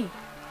हुनु नि,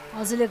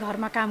 हजुरले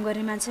घरमा काम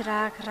गर्ने मान्छे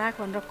राख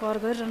भनेर कर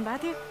गरिरहनु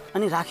भएको थियो।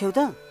 अनि राख्यौ त?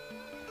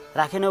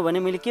 राखेनौ भने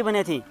मैले के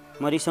भनेको थिएँ?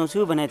 म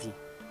रिसाउँछु भनेको थिएँ।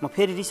 म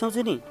फेरि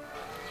रिसाउँछु नि।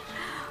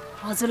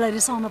 हजुरलाई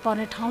रिसाउनु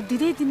पर्ने ठाउँ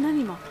दिँदिनँ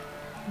नि म।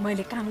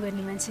 मैले काम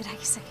गर्ने मान्छे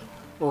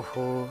राखिसकेँ।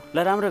 ओहो, ल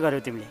राम्रो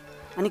गर्यौ तिमीले।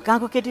 अनि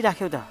कहाँको केटी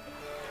राख्यौ त?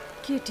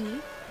 केटी?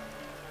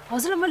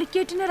 हजुरलाई मैले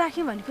केटी नै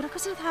राखेँ भन्ने कुरा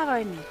कसरी थाहा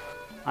भयो नि?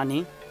 अनि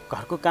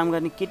घरको काम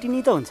गर्ने केटी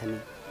नै त हुन्छ नि।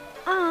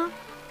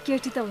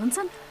 केटी त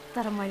हुन्छन्,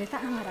 तर मैले त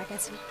आमा राखेको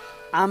छु।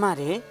 आमा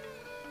रे?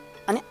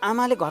 अनि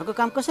आमाले घरको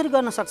काम कसरी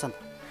गर्न सक्छन्?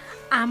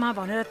 आमा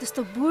भनेर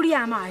त्यस्तो बुढी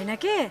आमा होइन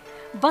के,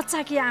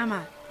 बच्चाकी आमा।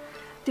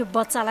 त्यो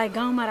बच्चालाई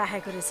गाउँमा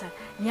राखेको रहेछ।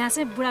 यहाँ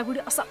चाहिँ बुढाबुढी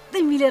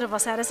असाध्यै मिलेर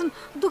बसाएर रहेछन्,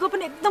 दुःख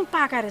पनि एकदम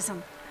पाएका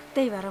रहेछन्।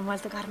 त्यही भएर मैले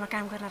त घरमा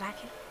काम गर्न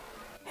राखेँ।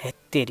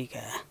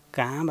 हेत्तेरिका,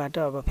 कहाँबाट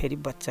अब फेरि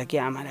बच्चाकी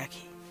आमा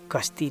राखी,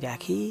 कस्ती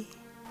राखी?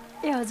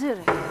 ए हजुर,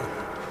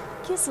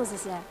 के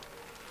सोचेछ यार?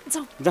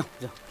 जाऊ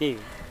केही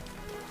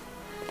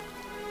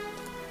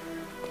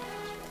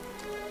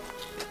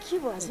के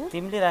भयो हजुर?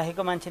 तिमीले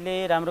राखेको मान्छेले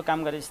राम्रो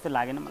काम गरे जस्तो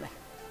लागेन मलाई।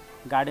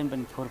 गार्डन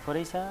पनि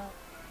फोरफोरै छ,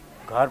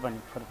 घर पनि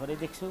फोरफोरै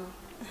देख्छु।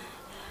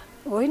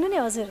 होइन नि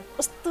हजुर,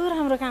 कस्तो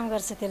राम्रो काम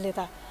गर्छ त्यसले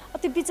त।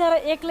 त्यो बिचरा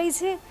एक्लै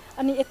छ,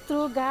 अनि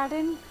यत्रो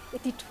गार्डन,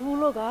 यति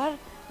ठुलो घर,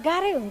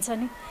 गाह्रै हुन्छ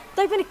नि।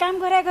 तै पनि काम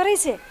गरै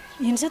छ,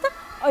 हिँड्छ त।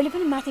 अहिले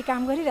पनि माथि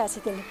काम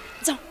गरिरहेछ त्यसले।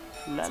 जाऊ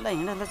ल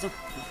हिँड ल, जाऊ।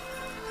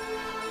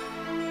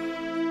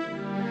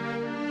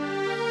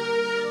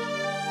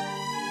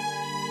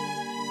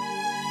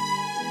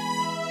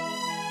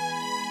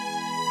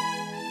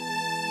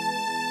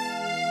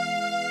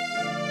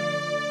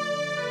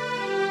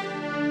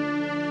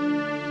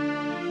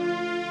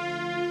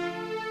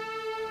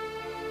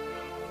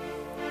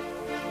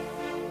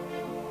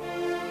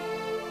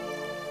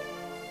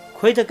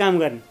 खोइ त काम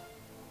गर्ने,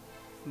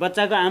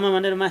 बच्चाको आमा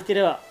भनेर मास्तिर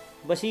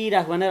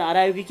बसिराख भनेर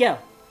हरायो कि क्या हो?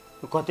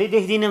 कतै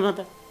देख्दिनँ म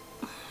त।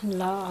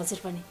 ल हजुर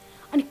पनि,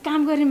 अनि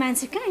काम गर्ने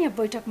मान्छे कहाँ यहाँ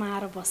बैठकमा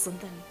आएर बस्छन्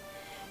त नि?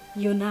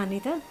 यो नानी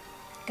त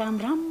काम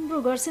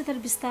राम्रो गर्छ, तर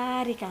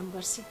बिस्तारै काम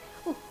गर्छ।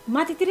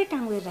 माथितिरै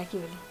काम गरिराख्यो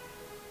होला।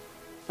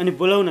 अनि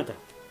बोलाउ न त।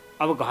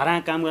 अब घर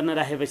काम गर्न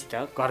राखेपछि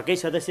त घरकै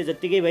सदस्य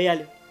जत्तिकै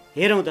भइहाल्यो।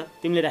 हेरौँ त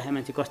तिमीले राखे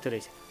मान्छे कस्तो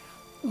रहेछ।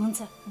 हुन्छ,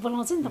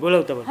 बोलाउँछु नि त।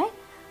 बोलाउ त है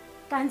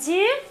कान्छी,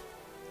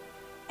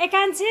 ए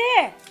कान्छी।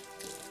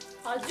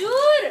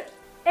 हजुर।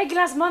 एक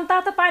गिलास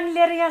मनतातो पानी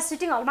लिएर यहाँ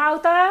सिटिङ हलमा आऊ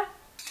त।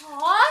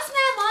 हस्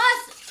म्याम,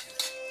 हस्।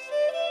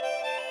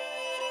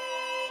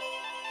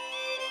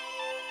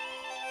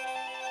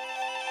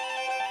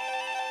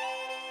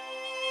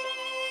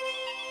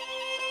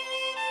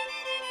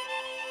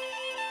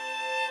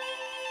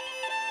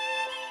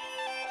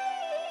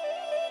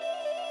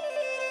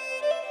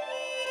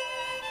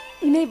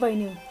 यिनै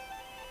बहिनी हुन्,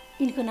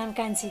 यिनको नाम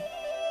कान्छी।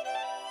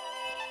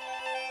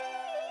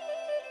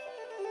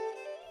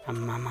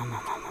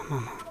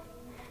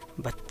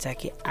 बच्चा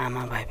कि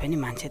आमा भए पनि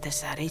मान्छे त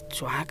साह्रै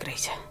च्वाक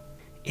रहेछ।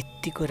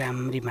 यत्तिको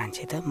राम्री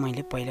मान्छे त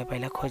मैले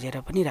पहिला खोजेर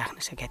पनि राख्न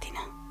सकेको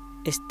थिइनँ।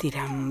 यति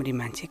राम्री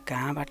मान्छे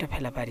कहाँबाट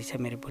फेला पारिछ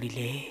मेरो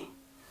बुढीले?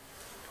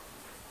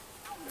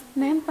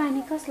 म्याम,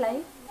 पानी कसलाई?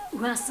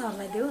 उहाँ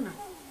सरलाई देऊ न।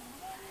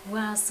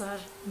 उहाँ सर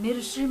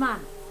मेरो श्रीमान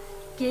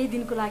केही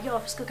दिनको लागि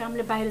अफिसको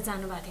कामले बाहिर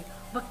जानुभएको थियो,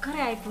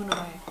 भर्खरै आइपुग्नु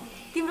भयो।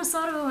 तिम्रो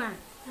सर हो उहाँ।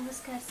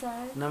 नमस्कार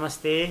सर।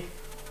 नमस्ते।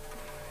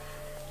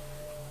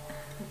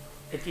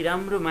 यति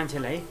राम्रो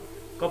मान्छेलाई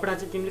कपडा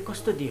चाहिँ तिमीले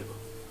कस्तो दिएको?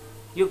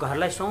 यो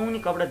घरलाई सुहाउने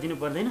कपडा दिनु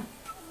पर्दैन?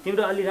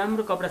 तिम्रो अलि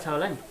राम्रो कपडा छ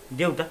होला नि,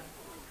 देऊ त।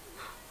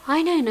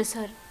 होइन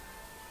सर,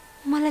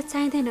 मलाई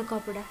चाहिँदैन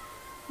कपडा।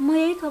 म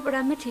यही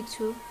कपडामै ठिक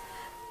छु।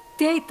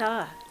 त्यही त,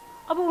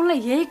 अब उनलाई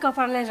यही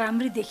कपडालाई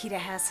राम्री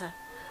देखिरहेको छ,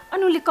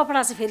 अनि उसले कपडा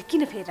चाहिँ फेरि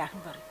किन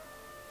राख्नु पर्यो?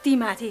 ती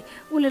माथि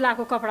उसले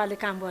लगाएको कपडाले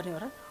काम गर्ने हो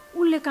र?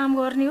 उनले काम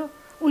गर्ने हो,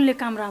 उनले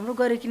काम राम्रो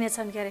गरेकी नै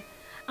छन् क्यारे।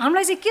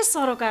 हामीलाई चाहिँ के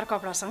सरोकार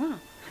कपडासँग?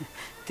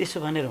 त्यसो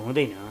भनेर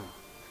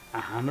हुँदैन।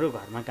 हाम्रो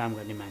घरमा काम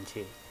गर्ने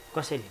मान्छे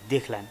कसैले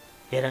देख्लान्,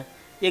 हेर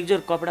एक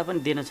जोर कपडा पनि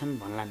दिएन छन्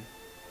भन्लान्।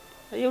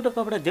 एउटा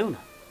कपडा देऊ न,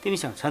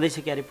 तिमीसँग छँदैछ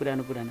क्यारे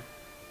पुरानो,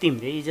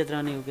 तिम्रै इज्जत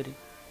रहने हो क्यारे।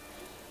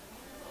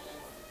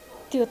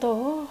 त्यो त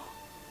हो,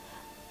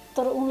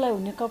 तर उनलाई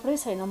हुने कपडै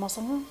छैन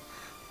मसँग।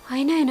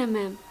 होइन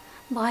म्याम,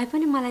 भए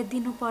पनि मलाई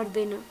दिनु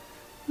पर्दैन।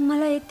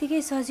 मलाई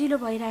यत्तिकै सजिलो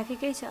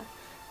भइराखेकै छ।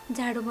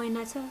 जाडो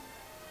महिना छ,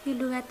 यो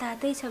लुगा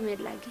तातै छ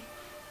मेरो लागि।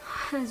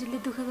 हजुरले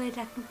दुःख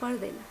गरिराख्नु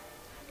पर्दैन।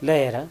 ल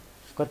हेर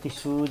कति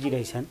सुजी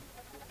रहेछन्।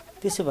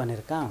 त्यसो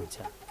भनेर कहाँ हुन्छ?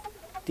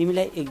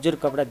 तिमीलाई एक जोर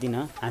कपडा दिन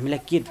हामीलाई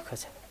के दुःख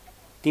छ?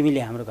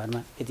 तिमीले हाम्रो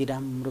घरमा यति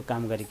राम्रो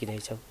काम गरेकी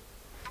रहेछौ।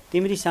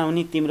 तिमी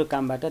साउनी तिम्रो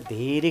कामबाट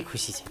धेरै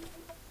खुसी छ।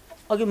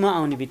 अघि म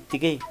आउने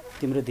बित्तिकै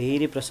तिम्रो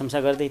धेरै प्रशंसा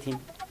गर्दै थिइन्।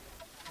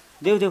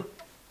 देऊ देऊ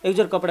एक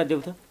जोर कपडा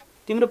देऊ त।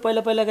 तिम्रो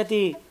पहिला पहिलाका ती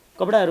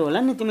कपडाहरू होला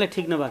नि तिमीलाई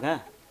ठिक नभएका।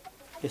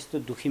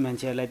 यस्तो दुखी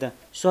मान्छेहरूलाई त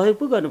सहयोग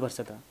पो गर्नुपर्छ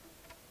त।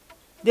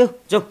 देऊ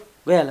जाऊ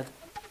गइहाल।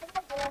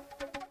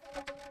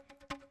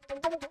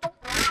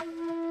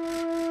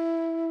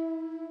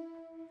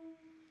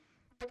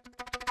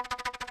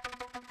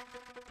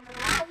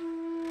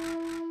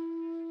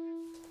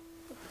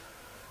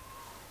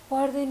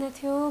 पर्दैन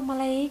थियो,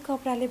 मलाई यही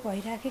कपडाले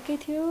भइराखेकै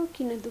थियो,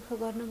 किन दुःख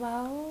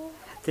गर्नुभयो?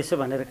 त्यसो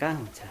भनेर कहाँ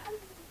हुन्छ?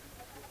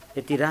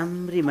 यति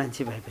राम्री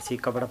मान्छे भएपछि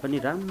कपडा पनि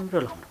राम्रो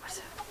लाउनुपर्छ।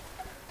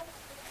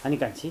 अनि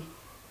कान्छी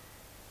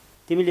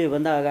तिमीले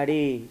योभन्दा अगाडि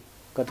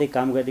कतै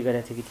काम गर्दै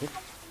गरेका थियो कि थिए?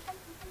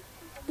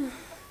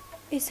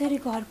 यसरी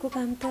घरको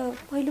काम त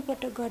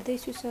पहिलोपटक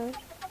गर्दैछु सर।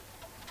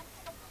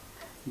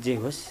 जे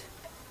होस्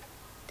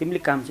तिमीले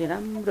काम चाहिँ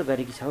राम्रो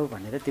गरेकी छौ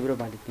भनेर तिम्रो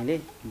मालिकनीले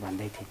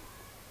भन्दै थिए।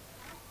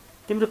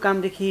 तिम्रो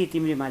कामदेखि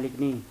तिम्रो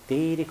मालिकनी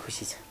धेरै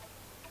खुसी छ।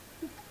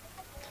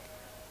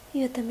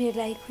 यो त मेरो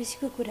लागि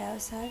खुसीको कुरा हो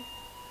सर।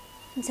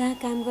 जहाँ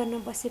काम गर्न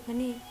बसे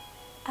पनि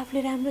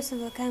आफूले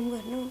राम्रोसँग काम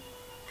गर्नु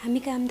हामी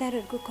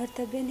कामदारहरूको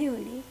कर्तव्य नै हो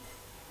नि।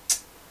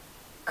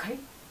 खै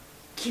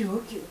के हो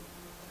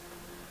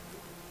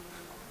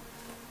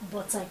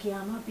बच्चा कि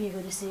आमा बिहे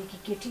गरिसकेकी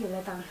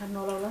केटीहरूलाई त आँखा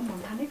नलाउला मन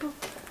ठानेको।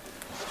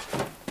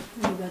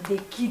 लुगा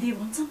देखिदिए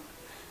भन्छन्,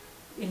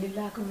 यसले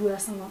लाएको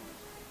लुगासँग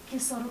के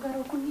सरोकार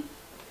हो कुन्नी।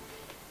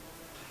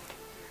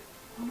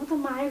 म त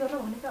माया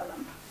गरेर भनेको होला,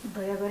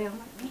 दया गरे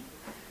होला नि।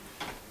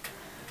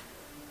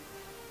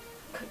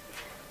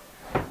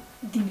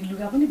 दिने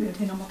लुगा पनि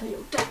भेट्दिनँ म त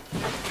एउटा।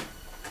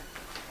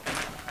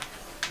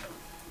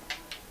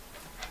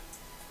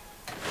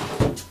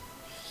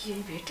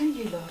 यही भेट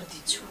यही लगाएर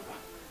दिन्छु।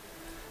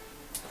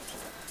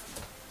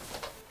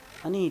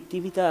 अनि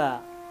तिमी त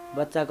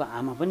बच्चाको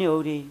आमा पनि हौ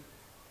रे।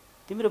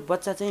 तिम्रो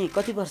बच्चा चाहिँ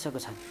कति वर्षको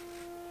छ?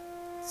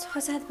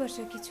 6-7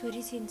 वर्षकी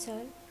छोरी छिन्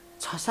सर।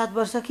 6-7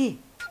 वर्ष कि?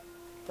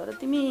 तर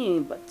तिमी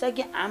बच्चा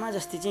कि आमा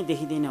जस्तै चाहिँ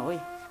देखिँदैन हो।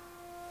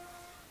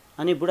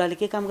 अनि बुढाले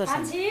के काम गर्छ?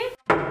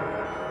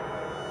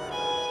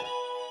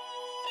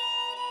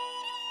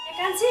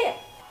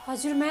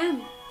 हजुर म्याम।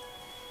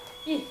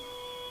 ए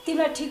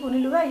तिमीलाई ठिक हुने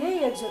लुगा यही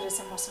एक जोर रहेछ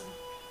मसँग,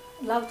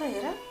 लाउ त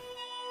हेर।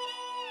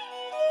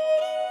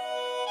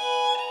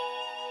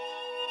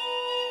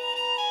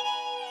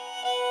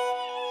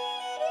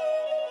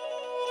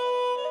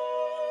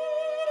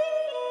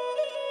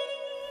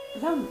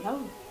 लाउ।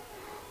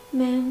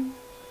 म्याम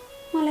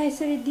मलाई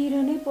यसरी दिएर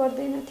नै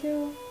पर्दैन थियो।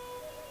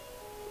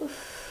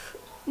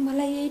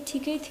 मलाई यही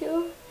ठिकै थियो।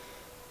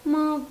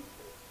 म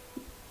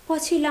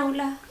पछि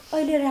लाउँला,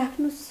 अहिले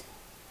राख्नुहोस्।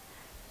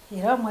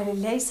 हेर मैले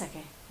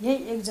ल्याइसकेँ, यही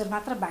एक जोर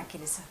मात्र बाँकी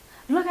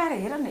रहेछ। लगाएर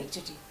हेर न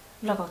एकचोटि।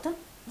 लगाऊ त।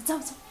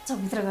 जाऊ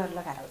भित्र गएर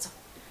लगाएर आउँछ।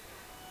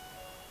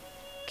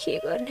 के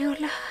गर्ने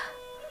होला?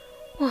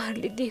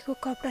 उहाँहरूले दिएको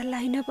कपडा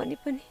लाइन भने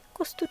पनि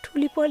कस्तो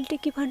ठुली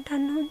पल्टेकी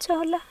भन्ठान्नुहुन्छ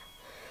होला।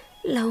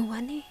 लाउँ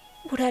भने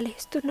बुढाले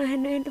यस्तो नयाँ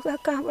नयाँ लुगा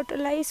कहाँबाट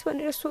लाइस्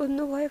भनेर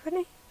सोध्नुभयो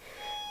भने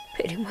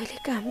फेरि मैले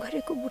काम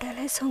गरेको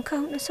बुढालाई शङ्का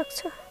हुन सक्छ।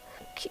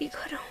 के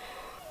गरौँ?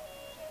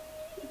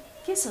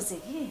 के सोचे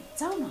कि?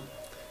 जाऊ न।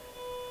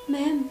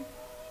 म्याम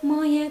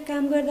म यहाँ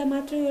काम गर्दा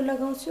मात्र यो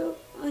लगाउँछु,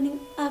 अनि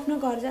आफ्नो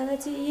घर जाँदा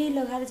चाहिँ यही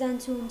लगाएर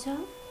जान्छु, हुन्छ?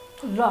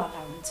 ल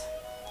हुन्छ।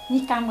 यी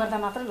काम गर्दा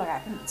मात्र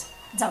लगाएको हुन्छ।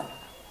 जाऊ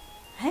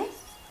है।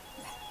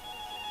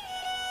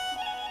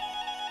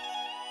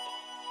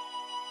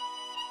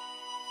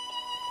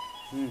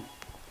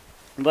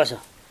 बस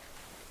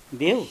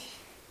देऊ।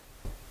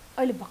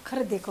 अहिले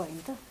भर्खर दिएको होइन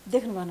त?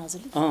 देख्नु भएन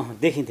हजुरले?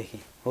 देखेँ।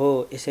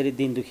 हो यसरी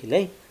दिन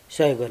दुखीलाई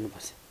सहयोग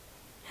गर्नुपर्छ।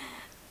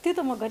 त्यो त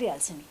म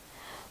गरिहाल्छु नि।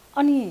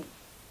 अनि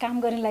काम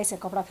गर्नेलाई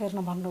चाहिँ कपडा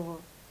फेर्नु भन्नुभयो,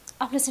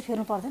 आफूले चाहिँ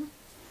फेर्नु पर्दैन?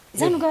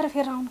 जानु गएर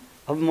फेर आउनु।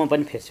 अब म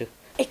पनि फेर्छु।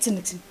 एकछिन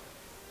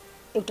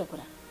एउटा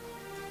कुरा।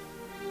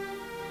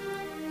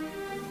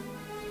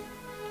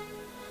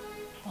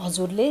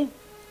 हजुरले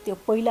त्यो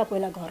पहिला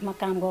घरमा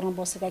काम गर्न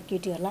बसेका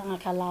केटीहरूलाई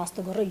आँखा ला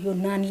जस्तो गरेर यो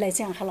नानीलाई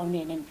चाहिँ आँखा लाउने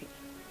होइन नि।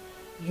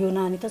 फेरि यो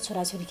नानी त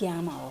छोराछोरीकी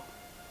आमा हो।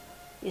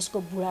 यसको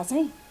बुढा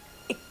चाहिँ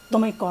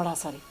एकदमै कडा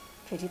छ अरे।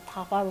 फेरि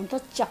थाहा पायो भने त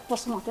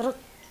च्याप्पस मातेर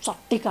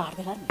चट्टी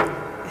काट्दैन नि।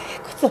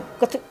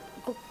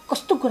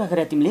 कस्तो कुरा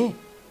गरे तिमीले?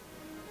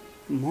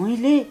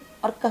 मैले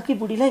अर्काकी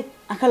बुढीलाई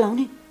आँखा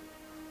लाउने?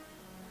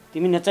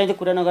 तिमी नचाहिँदो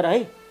कुरा नगर है।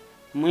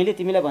 मैले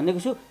तिमीलाई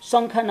भनिदिएको छु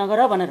शङ्का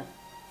नगर भनेर।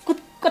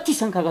 कति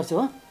शङ्का गर्छौ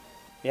हो?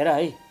 हेर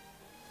है,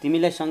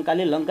 तिमीलाई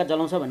शङ्काले लङ्का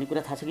जलाउँछ भन्ने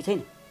कुरा थाहा छ कि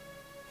छैन?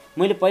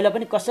 मैले पहिला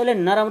पनि कसैलाई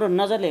नराम्रो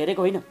नजरले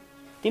हेरेको होइन।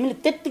 तिमीले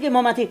त्यत्तिकै म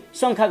माथि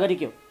शङ्का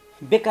गरेको हो।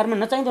 बेकारमा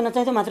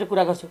नचाहिँदो मात्र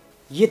कुरा गर्छौ।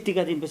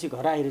 यतिका दिनपछि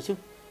घर आइरहेछु,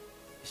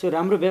 यसो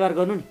राम्रो व्यवहार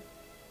गर्नु नि।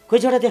 खोइ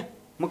छोडा त्यहाँ,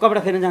 म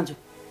कपडा फेर्न जान्छु।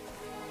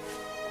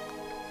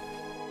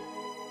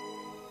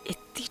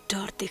 यति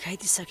डर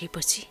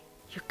देखाइदिइसकेपछि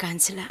यो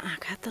कान्छीलाई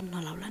आँखा त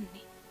नलाउलान्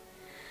नि,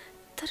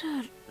 तर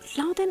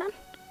लाउँदैनन्।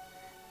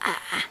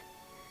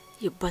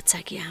 यो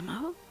बच्चाकी आमा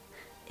हो,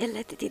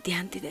 यसलाई त्यति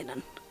ध्यान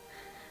दिँदैनन्।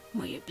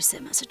 म यो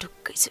विषयमा चाहिँ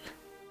ढुक्कै छु।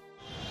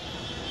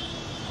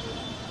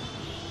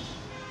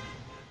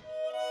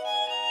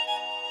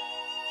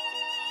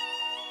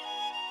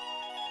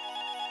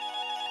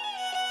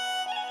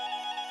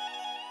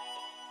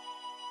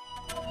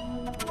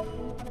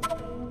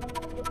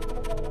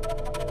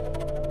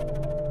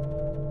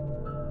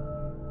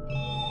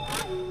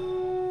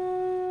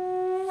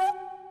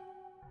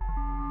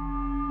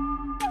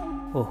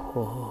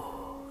 ओहो,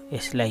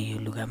 यसलाई यो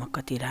लुगामा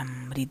कति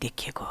राम्री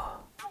देखिएको।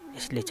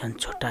 यसले झन्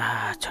छोटा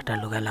छोटा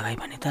लुगा लगाइ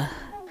भने त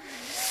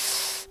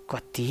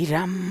कति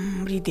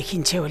राम्री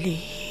देखिन्छ ओली।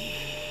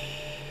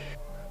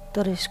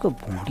 तर यसको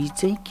भुँडी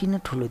चाहिँ किन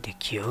ठुलो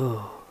देखियो?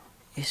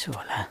 यसो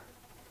होला,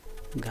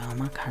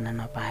 गाउँमा खाना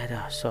नपाएर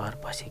सहर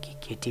बसेकी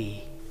केटी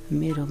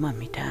मेरोमा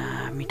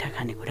मिठा मिठा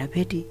खानेकुरा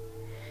भेटी,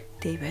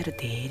 त्यही भएर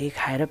धेरै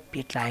खाएर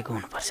पेट लागेको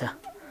हुनुपर्छ।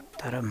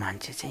 तर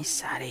मान्छे चाहिँ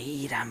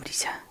साह्रै राम्री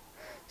छ,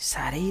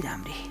 साह्रै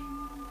राम्री।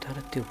 तर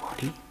त्यो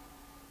भुँडी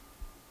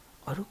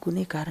अरू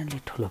कुनै कारणले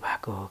ठुलो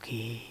भएको हो कि?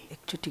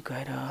 एकचोटि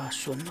गएर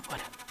सोध्नु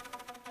पर्यो।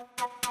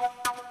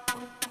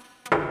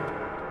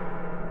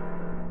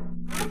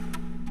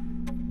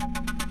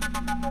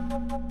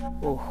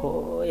 ओहो,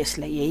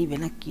 यसलाई यही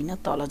बेला किन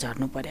तल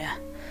झर्नु पर्यो?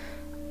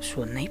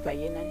 सोध्नै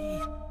पाइएन नि।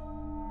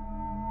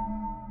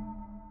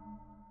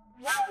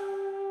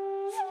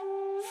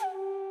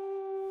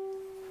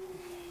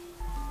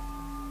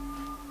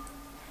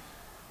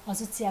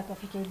 हजुर चिया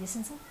कफी केही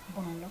लिइन्छ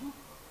बनाउनु?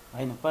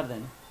 होइन,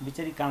 पर्दैन।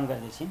 बिचरी काम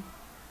गर्दैछिन्।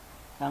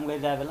 काम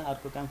गरिरहेको बेला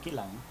अर्को काम के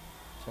लाउनु?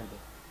 छोड्दै।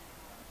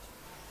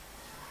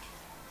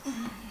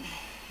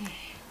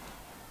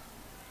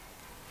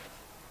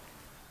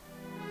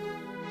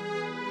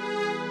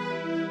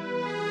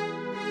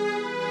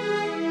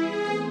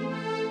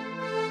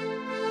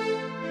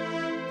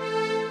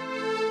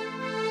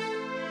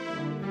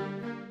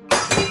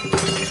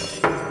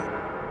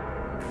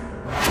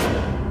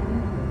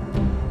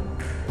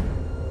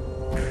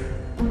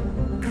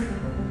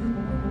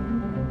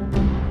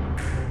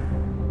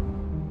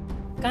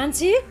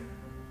 कान्छी,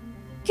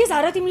 के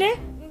झार तिमीले?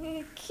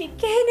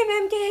 केही न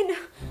म्याम, केही न।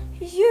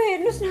 यो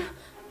हेर्नुहोस् न,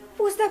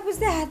 पुस्दा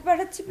पुस्दै हातबाट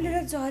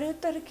चिप्लेर झऱ्यो,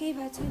 तर केही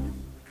भएको छैन।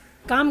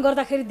 काम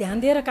गर्दाखेरि ध्यान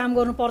दिएर काम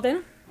गर्नु पर्दैन?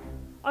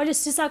 अहिले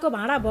सिसाको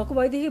भाँडा भएको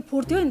भएदेखि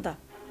फुट्थ्यो नि त,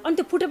 अनि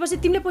त्यो फुटेपछि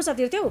तिमीले पैसा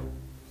तिर्थ्यौ?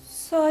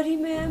 Sorry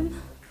ma'am.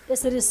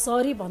 यसरी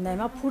सरी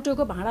भन्दैमा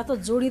फुटेको भाँडा त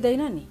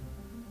जोडिँदैन नि।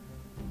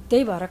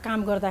 त्यही भएर काम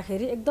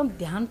गर्दाखेरि एकदम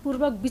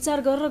ध्यानपूर्वक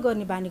विचार गरेर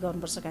गर्ने बानी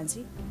गर्नुपर्छ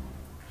कान्छी।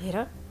 हेर,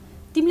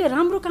 तिमीले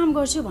राम्रो काम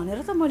गर्छौ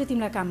भनेर त मैले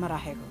तिमीलाई काममा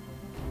राखेको।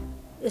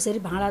 यसरी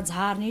भाँडा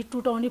झार्ने,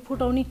 टुटाउने,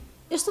 फुटाउने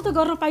यस्तो त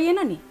गर्न पाइएन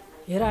नि।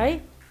 हेर है,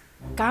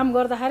 काम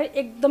गर्दाखेरि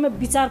एकदमै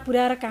विचार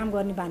पुर्याएर काम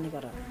गर्ने बानी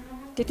गर।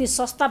 त्यति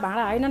सस्ता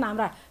भाँडा होइनन्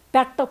हाम्रा,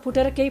 प्याट्ट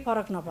फुटेर केही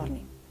फरक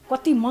नपर्ने।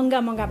 कति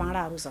महँगा महँगा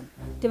भाँडाहरू छन्।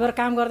 त्यही भएर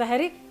काम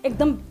गर्दाखेरि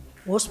एकदम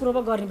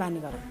होसपूर्वक गर्ने बानी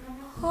गर।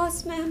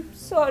 हस् म्याम,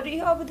 सरी,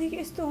 अबदेखि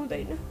यस्तो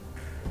हुँदैन।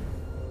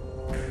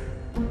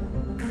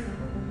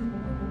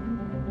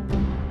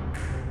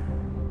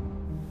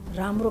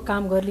 राम्रो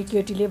काम गर्ने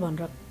केटीले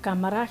भनेर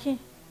काममा राखेँ।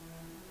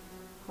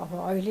 अब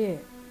अहिले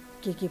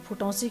के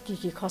फुटाउँछ,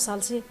 के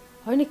खसाल्छ,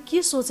 होइन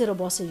के सोचेर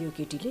बसे यो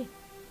केटीले?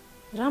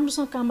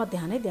 राम्रोसँग काममा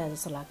ध्यानै दिए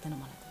जस्तो लाग्दैन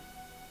मलाई त।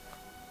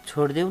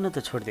 छोडिदेऊ न त,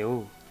 छोडिदेऊ।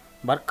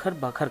 भर्खर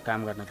भर्खर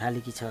काम गर्न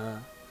थालेकी छ।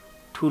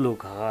 ठुलो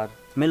घर,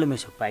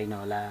 मेलोमेसो पाइन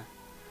होला।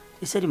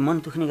 यसरी मन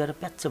दुख्ने गरेर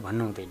प्याच्च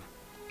भन्नु हुँदैन।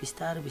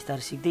 बिस्तारै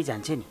बिस्तारै सिक्दै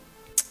जान्छ नि।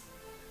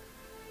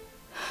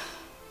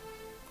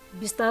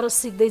 बिस्तारो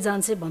सिक्दै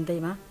जान्छ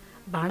भन्दैमा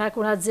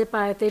भाँडाकुँडा जे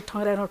पाए त्यही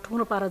ठङ्ग्राएर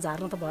ठुलो पारेर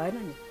झार्नु त भएन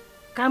नि।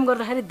 काम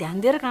गर्दाखेरि ध्यान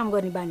दिएर काम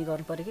गर्ने बानी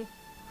गर्नु पर्यो कि।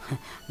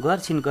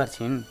 गर्छिन्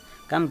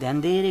काम ध्यान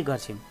दिएरै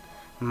गर्छिन्।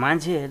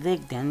 मान्छे हेर्दै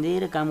ध्यान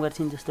दिएर काम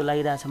गर्छिन् जस्तो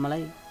लागिरहेछ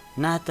मलाई।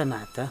 ना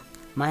त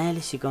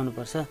मायाले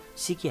सिकाउनुपर्छ,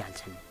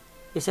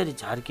 सिकिहाल्छन्। यसरी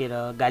झर्केर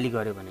गाली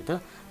गर्यो भने त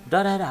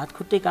डराएर हात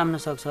खुट्टै काम्न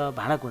सक्छ,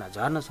 भाँडाकुँडा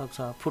झर्न सक्छ,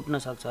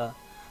 फुट्न सक्छ।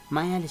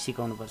 मायाले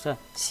सिकाउनुपर्छ,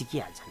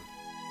 सिकिहाल्छन्।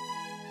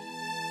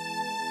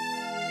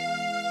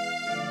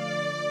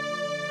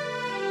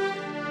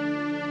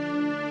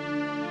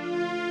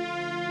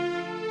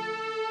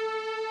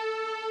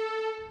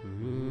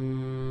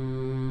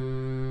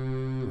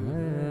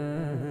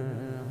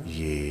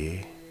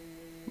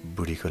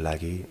 बुढीको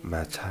लागि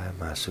माछा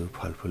मासु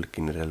फलफुल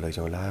किनेर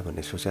लैजाउँला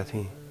भन्ने सोचेको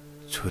थिएँ।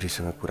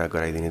 छोरीसँग कुरा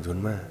गराइदिने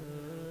धुनमा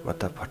म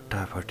त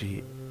फटाफटी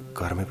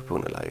घरमै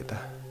पुग्न लाग्यो त।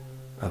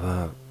 अब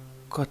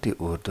कति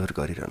ओरदोर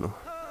गरिरहनु।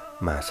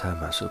 माछा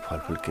मासु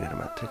फलफुल किनेर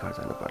मात्रै घर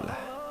जानु पर्ला,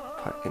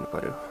 फर्किनु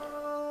पर्यो।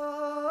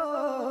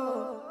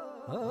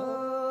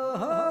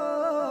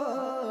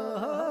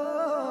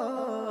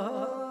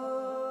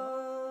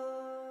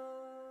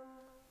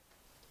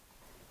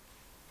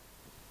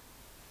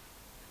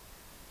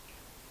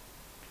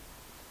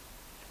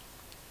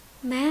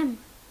 म्याम,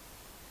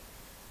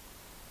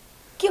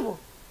 के भयो?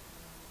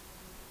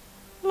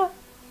 ल,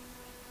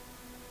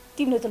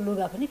 तिमीले त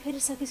लुगा पनि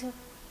फेरिसकेछ,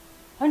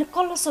 होइन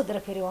कसलाई सोधेर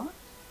फेरि?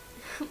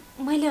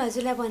 मैले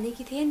हजुरलाई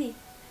भनेकी थिएँ नि,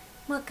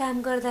 म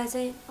काम गर्दा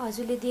चाहिँ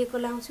हजुरले दिएको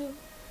लाउँछु,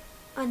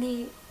 अनि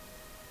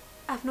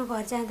आफ्नो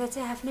घर जाँदा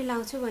चाहिँ आफ्नै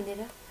लाउँछु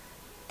भनेर।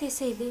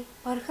 त्यसैले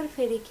भर्खर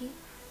फेरि कि।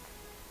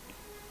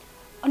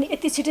 अनि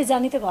यति छिटै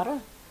जाने त घर?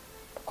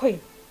 खोइ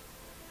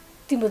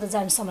तिम्रो त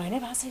जाने समय नै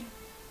भएको छैन।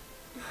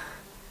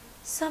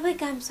 सबै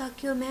काम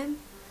सकियो म्याम,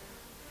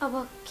 अब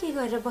के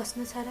गरेर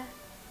बस्नु छ र,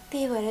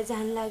 त्यही भएर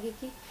जान लाग्यो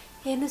कि।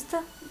 हेर्नुहोस्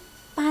त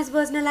 5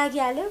 बज्न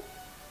लागिहाल्यो।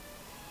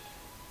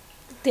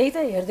 त्यही त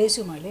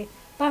हेर्दैछु मैले,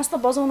 5 त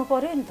बजाउनु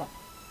पर्यो नि त।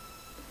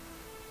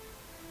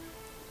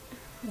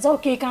 जाऊ,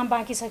 केही काम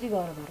बाँकी छ कि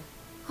गर।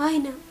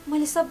 होइन,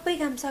 मैले सबै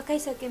काम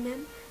सकाइसकेँ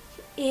म्याम।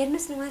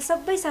 हेर्नुहोस् न, मैले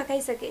सबै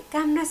सकाइसकेँ।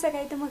 काम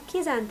नसकाइ त म के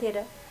जान्थेँ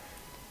र।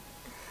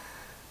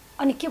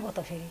 अनि के भयो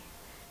त फेरि?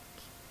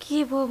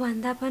 के भयो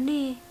भन्दा पनि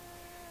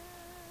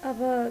अब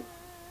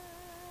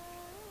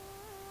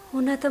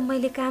हुन त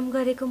मैले काम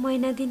गरेको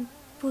महिना दिन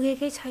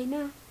पुगेकै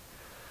छैन।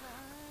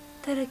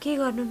 तर के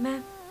गर्नु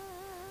म्याम,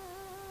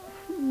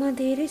 म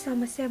धेरै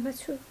समस्यामा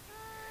छु।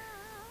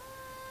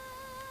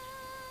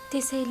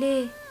 त्यसैले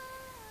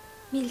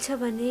मिल्छ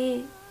भने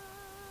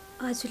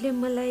हजुरले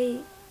मलाई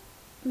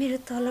मेरो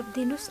तलब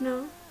दिनुहोस् न।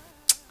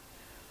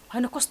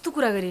 होइन, कस्तो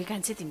कुरा गरेँ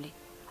कान्छी तिमीले?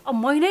 अब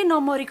महिनै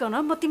नमरिकन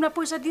म तिमीलाई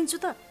पैसा दिन्छु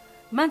त?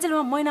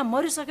 मान्छेले महिना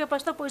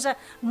मरिसकेपछि त पैसा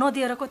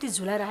नदिएर कति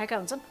झुलाइरहेका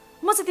हुन्छन्।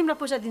 म चाहिँ तिमीलाई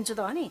पैसा दिन्छु त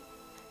हो नि।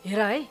 हेर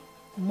है,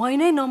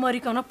 महिनै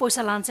नमरिकन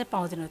पैसा लान चाहिँ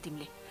पाउँदैनौ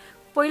तिमीले।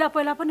 पहिला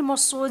पनि म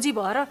सोझी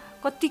भएर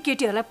कति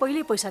केटीहरूलाई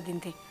पहिल्यै पैसा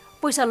दिन्थेँ।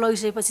 पैसा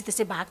लगिसकेपछि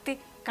त्यसै भाग्थेँ,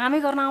 कामै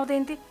गर्न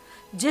आउँदैन थिएँ।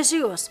 जेसै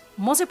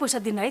होस्, म चाहिँ पैसा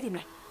दिन्न है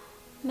तिमीलाई।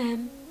 म्याम,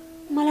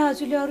 मलाई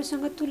हजुरले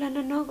अरूसँग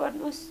तुलना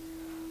नगर्नुहोस्।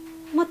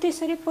 म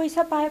त्यसरी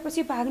पैसा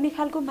पाएपछि भाग्ने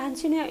खालको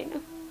मान्छे नै होइन।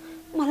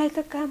 मलाई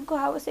त कामको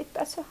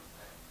आवश्यकता छ।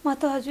 म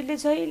त हजुरले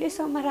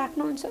जहिलेसम्म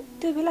राख्नुहुन्छ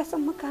त्यो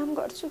बेलासम्म काम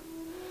गर्छु।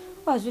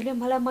 हजुरले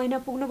मलाई महिना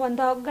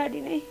पुग्नुभन्दा अगाडि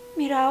नै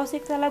मेरो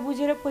आवश्यकतालाई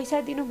बुझेर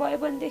पैसा दिनुभयो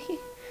भनेदेखि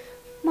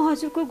म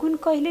हजुरको गुण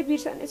कहिले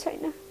बिर्सने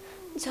छैन।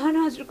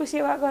 झन् हजुरको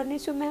सेवा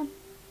गर्नेछु म्याम।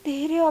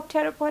 धेरै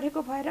अप्ठ्यारो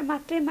परेको भएर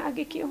मात्रै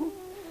मागेकी हुँ,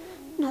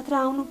 नत्र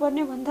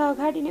आउनुपर्ने भन्दा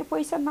अगाडि नै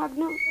पैसा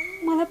माग्न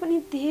मलाई पनि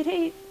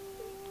धेरै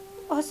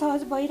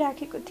असहज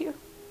भइराखेको थियो।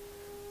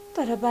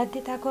 तर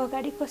बाध्यताको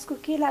अगाडि कसको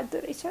के लाग्दो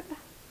रहेछ त।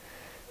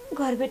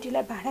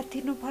 घरबेटीलाई भाडा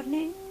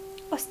तिर्नुपर्ने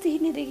अस्ति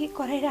नैदेखि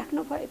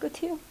कराइराख्नु भएको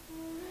थियो।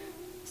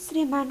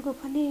 श्रीमानको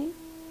पनि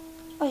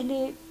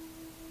अहिले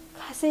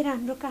खासै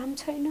राम्रो काम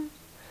छैन,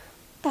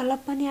 तलब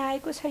पनि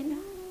आएको छैन।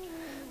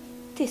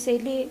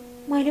 त्यसैले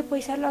मैले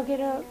पैसा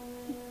लगेर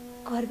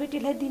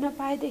घरबेटीलाई दिन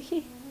पाएदेखि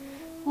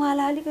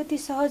उहाँलाई अलिकति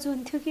सहज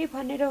हुन्थ्यो कि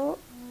भनेर हो।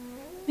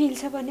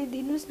 मिल्छ भने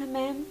दिनुहोस् न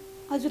म्याम।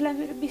 हजुरलाई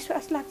मेरो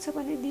विश्वास लाग्छ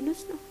भने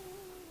दिनुहोस् न।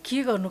 के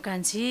गर्नु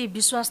कान्छी,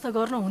 विश्वास त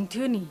गर्नु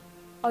हुन्थ्यो नि।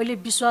 अहिले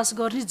विश्वास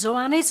गर्ने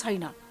जवानै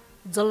छैन।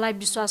 जसलाई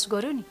विश्वास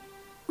गर्यो नि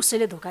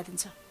उसैले धोका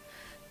दिन्छ।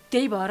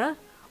 त्यही भएर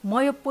म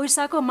यो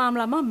पैसाको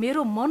मामलामा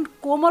मेरो मन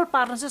कोमल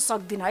पार्न चाहिँ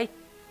सक्दिनँ है।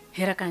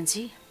 हेर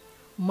कान्छी,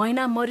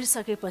 महिना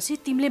मरिसकेपछि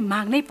तिमीले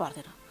माग्नै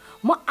पर्दैन।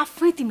 म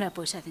आफै तिमीलाई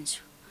पैसा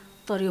दिन्छु।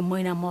 तर यो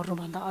महिना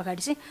मर्नुभन्दा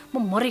अगाडि चाहिँ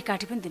म मरै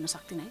काटी पनि दिन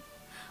सक्दिनँ है।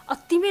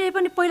 तिमीले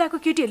पनि पहिलाको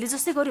केटीहरूले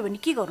जस्तै गर्यो भने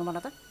के गर्नु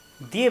मलाई त?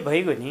 दिए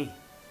भइगयो नि।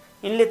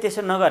 यिनले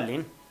त्यसो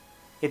नगर्लिन्,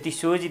 यति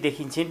सोझी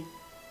देखिन्छन्।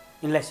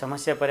 यिनलाई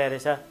समस्या पर्या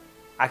रहेछ,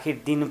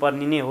 आखिर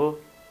दिनुपर्ने नै हो।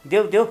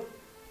 देऊ।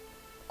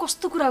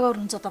 कस्तो कुरा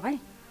गर्नुहुन्छ तपाईँ?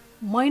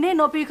 महिनै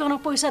नपिकन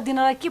पैसा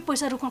दिनलाई के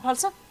पैसा रुखमा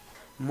फल्छ?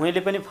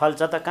 मैले पनि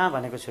फल्छ त कहाँ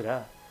भनेको छु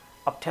र।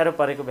 अप्ठ्यारो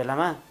परेको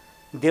बेलामा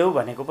देऊ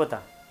भनेको पो त।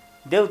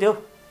 देऊ।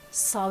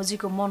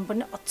 साउजीको मन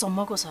पनि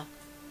अचम्मको छ।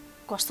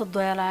 कस्तो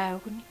दया लाग्यो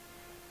कुनी।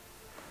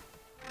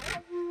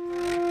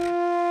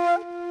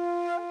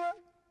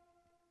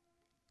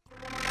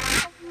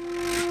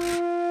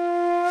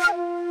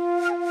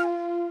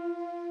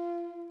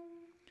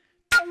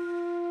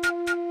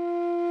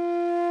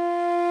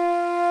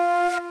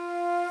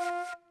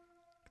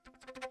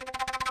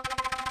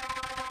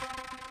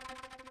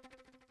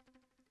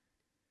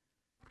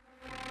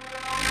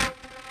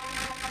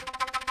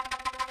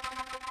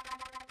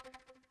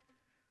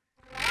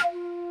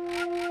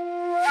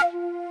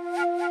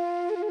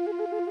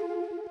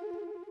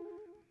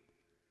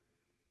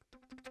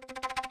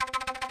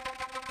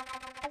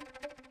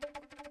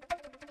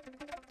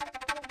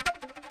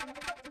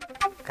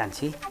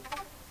 कान्छी,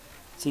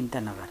 चिन्ता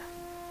नगर।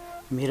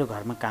 मेरो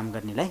घरमा काम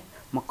गर्नेलाई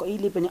म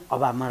कहिले पनि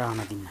अभावमा रहन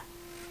दिन्न।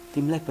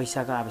 तिमीलाई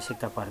पैसाको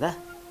आवश्यकता पर्दा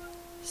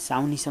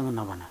साउनीसँग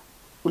नभन,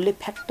 उसले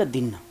फ्याक्ट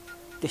दिन्न।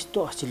 त्यस्तो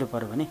असिलो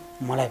पर्यो भने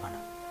मलाई भन,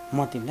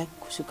 म तिमीलाई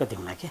खुसुक्क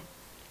दिउँला क्या।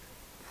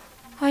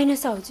 होइन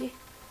साउजी,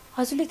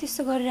 हजुरले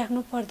त्यस्तो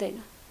गरिराख्नु पर्दैन।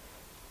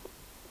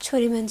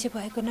 छोरी मान्छे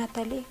भएको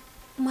नाताले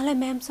मलाई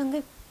म्यामसँगै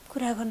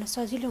कुरा गर्न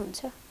सजिलो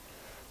हुन्छ।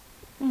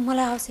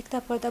 मलाई आवश्यकता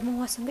पर्दा म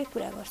उहाँसँगै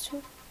कुरा गर्छु।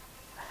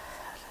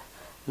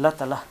 ल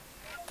त ल,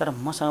 तर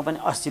मसँग पनि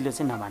असिलो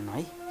चाहिँ नमान्नु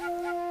है।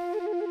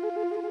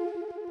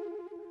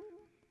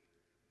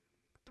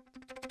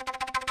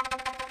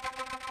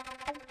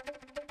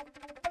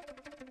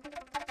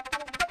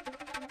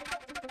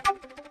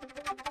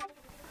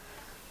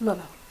 ल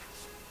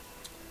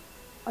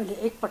अहिले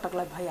एक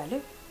पटकलाई भइहाल्यो।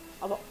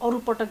 अब अरू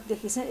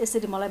पटकदेखि चाहिँ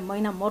यसरी मलाई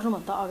महिना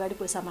मर्नुभन्दा अगाडि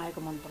पैसा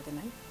मागेको मन पर्दैन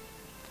है।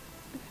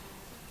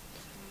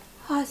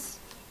 हस्,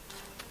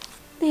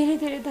 धेरै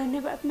धेरै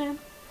धन्यवाद म्याम।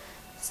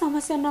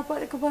 समस्या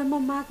नपरेको भए म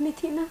माग्ने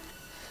थिइनँ।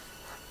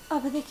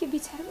 अबदेखि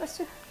विचार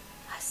गर्छु।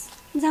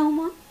 हस् जाउँ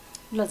म।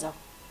 ल जाऊ।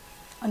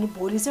 अनि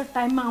भोलि चाहिँ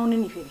टाइममा आउने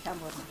नि फेरि काम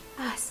गर्न।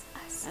 हस्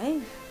हस् है।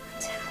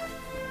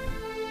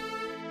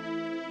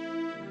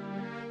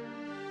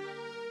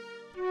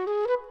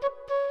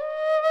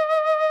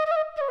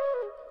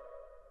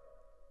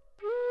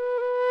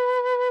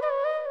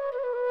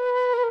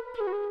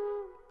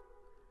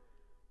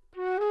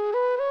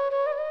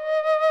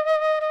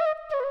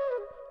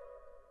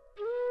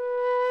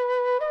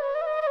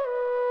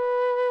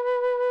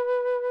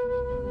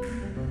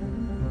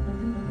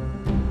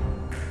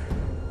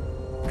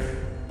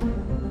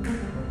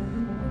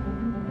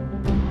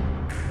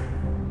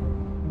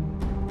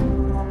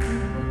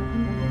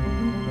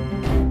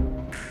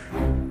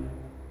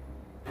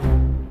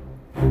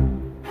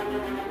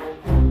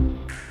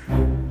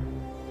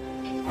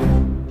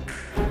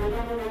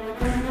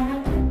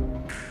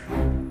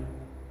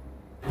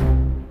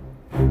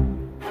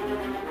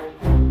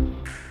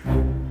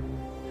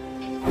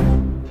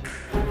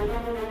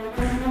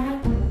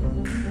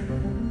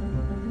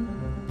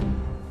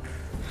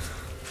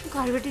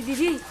 घरबेटी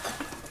दिदी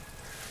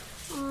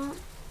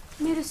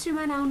मेरो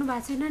श्रीमान आउनु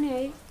भएको छैन नि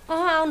है?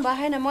 आउनु भएको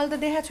छैन, मैले त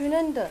देखाएको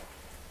छुइनँ नि त।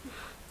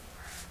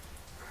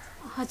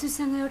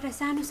 हजुरसँग एउटा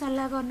सानो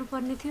सल्लाह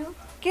गर्नुपर्ने थियो।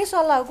 के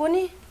सल्लाह हो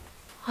नि?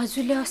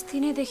 हजुरले अस्ति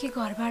नैदेखि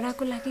घर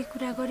भाडाको लागि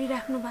कुरा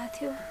गरिराख्नु भएको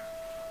थियो,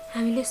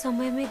 हामीले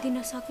समयमै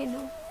दिन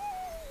सकेनौँ।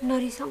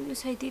 नरिसाउनु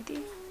है दिदी।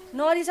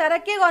 नरिसाएर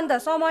के गर्नु त?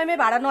 समयमै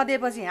भाडा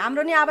नदिएपछि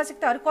हाम्रो नि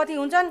आवश्यकताहरू कति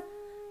हुन्छन्?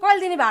 कहिले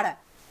दिने भाडा?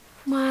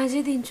 म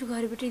आजै दिन्छु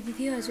घरबेटी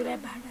दिदी हजुरलाई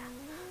भाडा,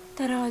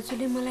 तर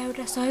हजुरले मलाई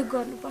एउटा सहयोग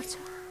गर्नुपर्छ।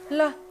 ल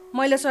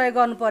मैले सहयोग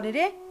गर्नुपर्ने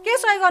रे? के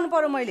सहयोग गर्नु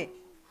पर्यो मैले?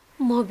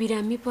 म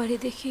बिरामी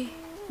परेदेखि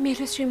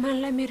मेरो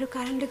श्रीमानलाई मेरो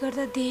कारणले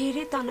गर्दा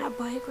धेरै तनाव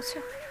भएको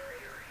छ।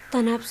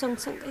 तनाव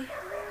सँगसँगै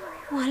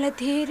उहाँलाई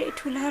धेरै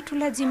ठुला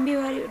ठुला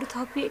जिम्मेवारीहरू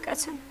थपिएका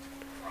छन्।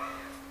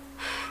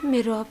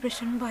 मेरो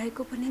अपरेसन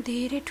भएको पनि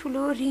धेरै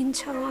ठुलो ऋण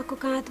छ उहाँको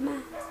काँधमा।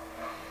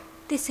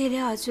 त्यसैले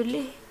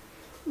हजुरले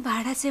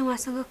भाडा चाहिँ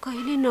उहाँसँग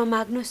कहिले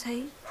नमाग्नुहोस् है।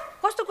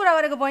 कस्तो कुरा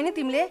गरेको बहिनी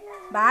तिमीले?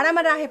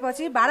 भाडामा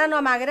राखेपछि भाडा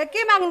नमागेर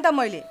के माग्नु त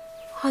मैले?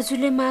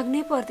 हजुरले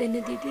माग्नै पर्दैन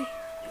दिदी।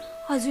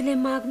 हजुरले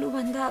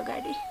माग्नुभन्दा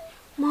अगाडि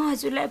म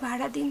हजुरलाई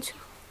भाडा दिन्छु,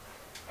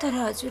 तर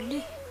हजुरले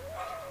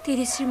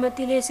तेरी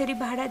श्रीमतीले यसरी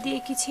भाडा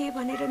दिएकी छे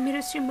भनेर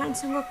मेरो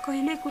श्रीमानसँग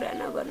कहिल्यै कुरा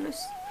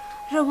नगर्नुहोस्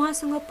र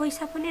उहाँसँग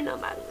पैसा पनि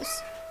नमाग्नुहोस्।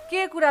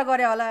 के कुरा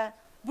गरे होला?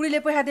 बुढीले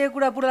पैसा दिएको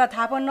कुरा बुढालाई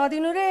थाहा पनि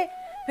नदिनु रे,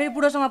 फेरि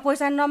बुढोसँग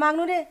पैसा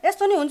नमाग्नु रे,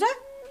 यस्तो नि हुन्छ?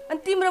 अनि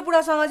तिम्रो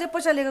बुढासँग चाहिँ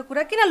पैसा लिएको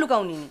कुरा किन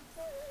लुकाउने नि?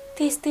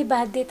 त्यस्तै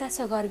बाध्यता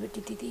छ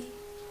घरबेटी दिदी।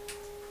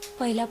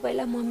 पहिला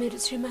पहिला म मेरो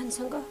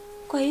श्रीमानसँग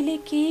कहिले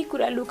केही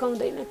कुरा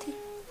लुकाउँदैन थिएँ,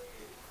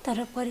 तर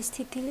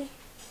परिस्थितिले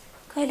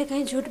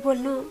कहिलेकाहीँ झुट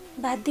बोल्न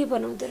बाध्य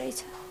बनाउँदो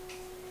रहेछ।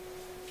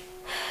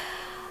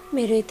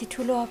 मेरो यति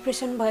ठुलो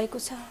अपरेसन भएको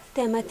छ,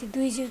 त्यहाँमाथि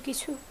 2 जीवकी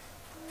छु।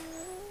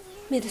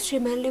 मेरो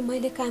श्रीमानले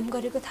मैले काम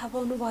गरेको थाहा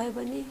पाउनु भयो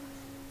भने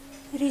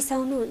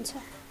रिसाउनुहुन्छ।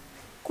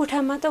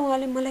 कोठामा त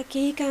उहाँले मलाई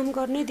केही काम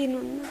गर्नै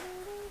दिनुहुन्न,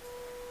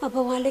 अब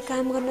उहाँले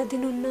काम गर्न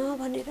दिनुहुन्न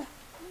भनेर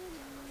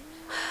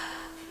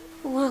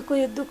उहाँको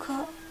यो दुःख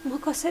म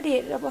कसरी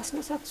हेरेर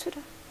बस्न सक्छु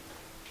र?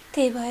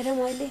 त्यही भएर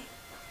मैले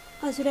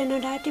हजुरलाई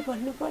नडाटी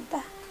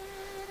भन्नुपर्दा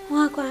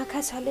उहाँको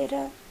आँखा छलेर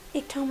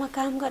एक ठाउँमा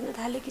काम गर्न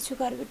थालेकी छु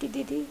घरबेटी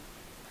दिदी।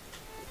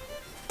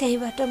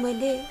 त्यहीँबाट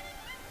मैले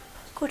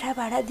कोठा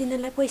भाडा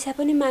दिनलाई पैसा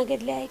पनि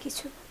मागेर ल्याएकी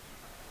छु।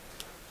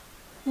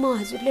 म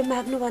हजुरले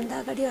माग्नुभन्दा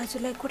अगाडि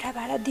हजुरलाई कोठा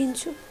भाडा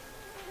दिन्छु,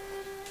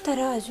 तर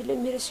हजुरले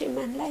मेरो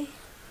श्रीमानलाई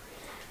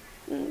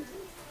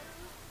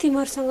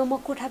तिमीहरूसँग म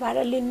कोठा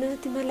भाडा लिन्न,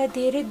 तिमीहरूलाई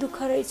धेरै दुःख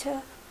रहेछ,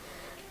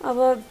 अब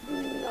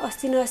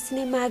अस्ति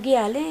नै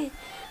मागिहालेँ,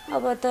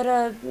 अब तर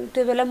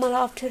त्यो बेला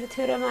मलाई अप्ठ्यारो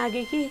थियो र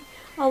मागेँ कि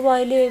अब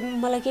अहिले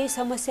मलाई केही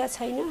समस्या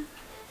छैन,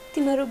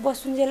 तिमीहरू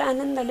बसुन्जेल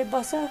आनन्दले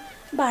बस,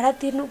 भाडा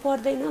तिर्नु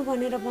पर्दैन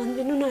भनेर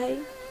भनिदिनु न है।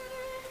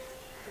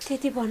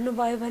 त्यति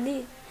भन्नुभयो भने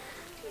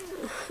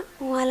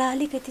उहाँलाई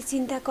अलिकति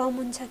चिन्ता कम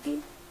हुन्छ कि।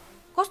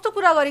 कस्तो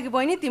कुरा गरेकी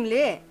बहिनी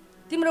तिमीले?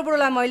 तिम्रो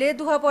बुढोलाई मैले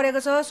दुःख परेको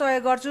छ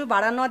सहयोग गर्छु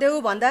भाडा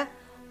नदेऊ भन्दा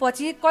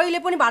पछि कहिले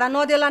पनि भाडा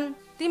नदेलान्।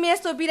 तिमी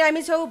यस्तो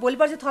बिरामी छौ, भोलि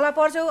पर्सि थला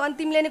पर्छौ, अनि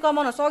तिमीले नि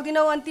कमाउन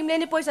सक्दिनौ, अनि तिमीले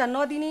नि पैसा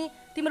नदिने,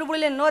 तिम्रो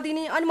बुढीले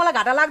नदिने, अनि मलाई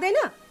घाटा लाग्दैन?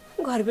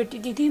 घरबेटी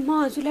दिदी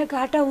म हजुरलाई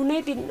घाटा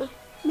हुनै दिन्न,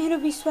 मेरो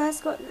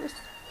विश्वास गर्नुहोस्।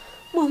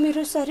 म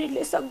मेरो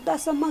शरीरले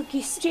सक्दासम्म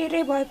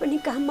घिस्रिएरै भए पनि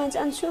काममा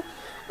जान्छु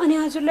अनि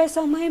हजुरलाई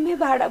समयमै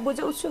भाडा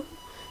बुझाउँछु।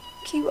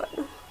 के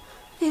गर्नु,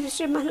 मेरो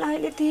श्रीमानलाई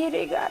अहिले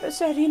धेरै गाह्रो छ,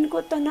 ऋणको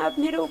तनाव,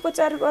 मेरो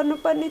उपचार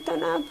गर्नुपर्ने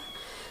तनाव।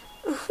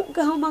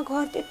 गाउँमा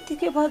घर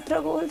त्यत्तिकै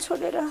भद्रगोल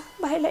छोडेर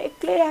भाइलाई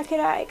एक्लै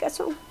राखेर आएका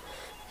छौँ।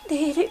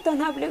 धेरै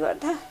तनावले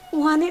गर्दा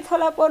उहाँ नै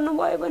थला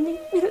पर्नुभयो भने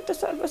मेरो त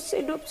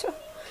सर्वस्वै डुब्छ।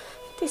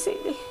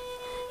 त्यसैले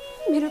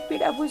मेरो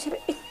पीडा बुझेर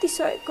यति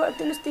सहयोग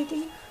गरिदिनुहोस् दिदी।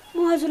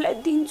 म हजुरलाई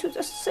दिन्छु,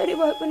 जसरी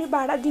भए पनि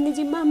भाडा दिने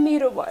जिम्मा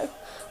मेरो भयो।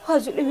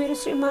 हजुरले मेरो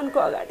श्रीमानको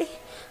अगाडि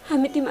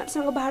हामी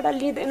तिमीहरूसँग भाडा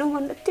लिँदैनौँ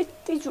भनेर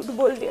त्यति झुट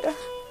बोलिदिएर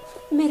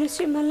मेरो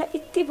श्रीमानलाई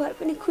यति भए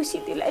पनि खुसी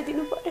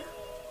दिलाइदिनु पर्यो।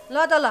 ल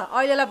त ल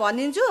अहिलेलाई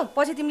भनिदिन्छु,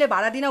 पछि तिमीले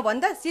भाडा दिनौ भने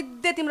त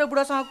सिधै तिम्रो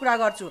बुढोसँग कुरा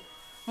गर्छु।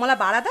 मलाई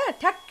भाडा त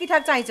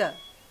ठ्याक्किठाक चाहिन्छ।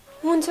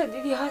 हुन्छ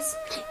दिदी, हस्।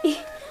 ए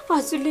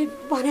हजुरले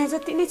भने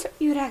जति नै छ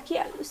यो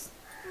राखिहाल्नुहोस्।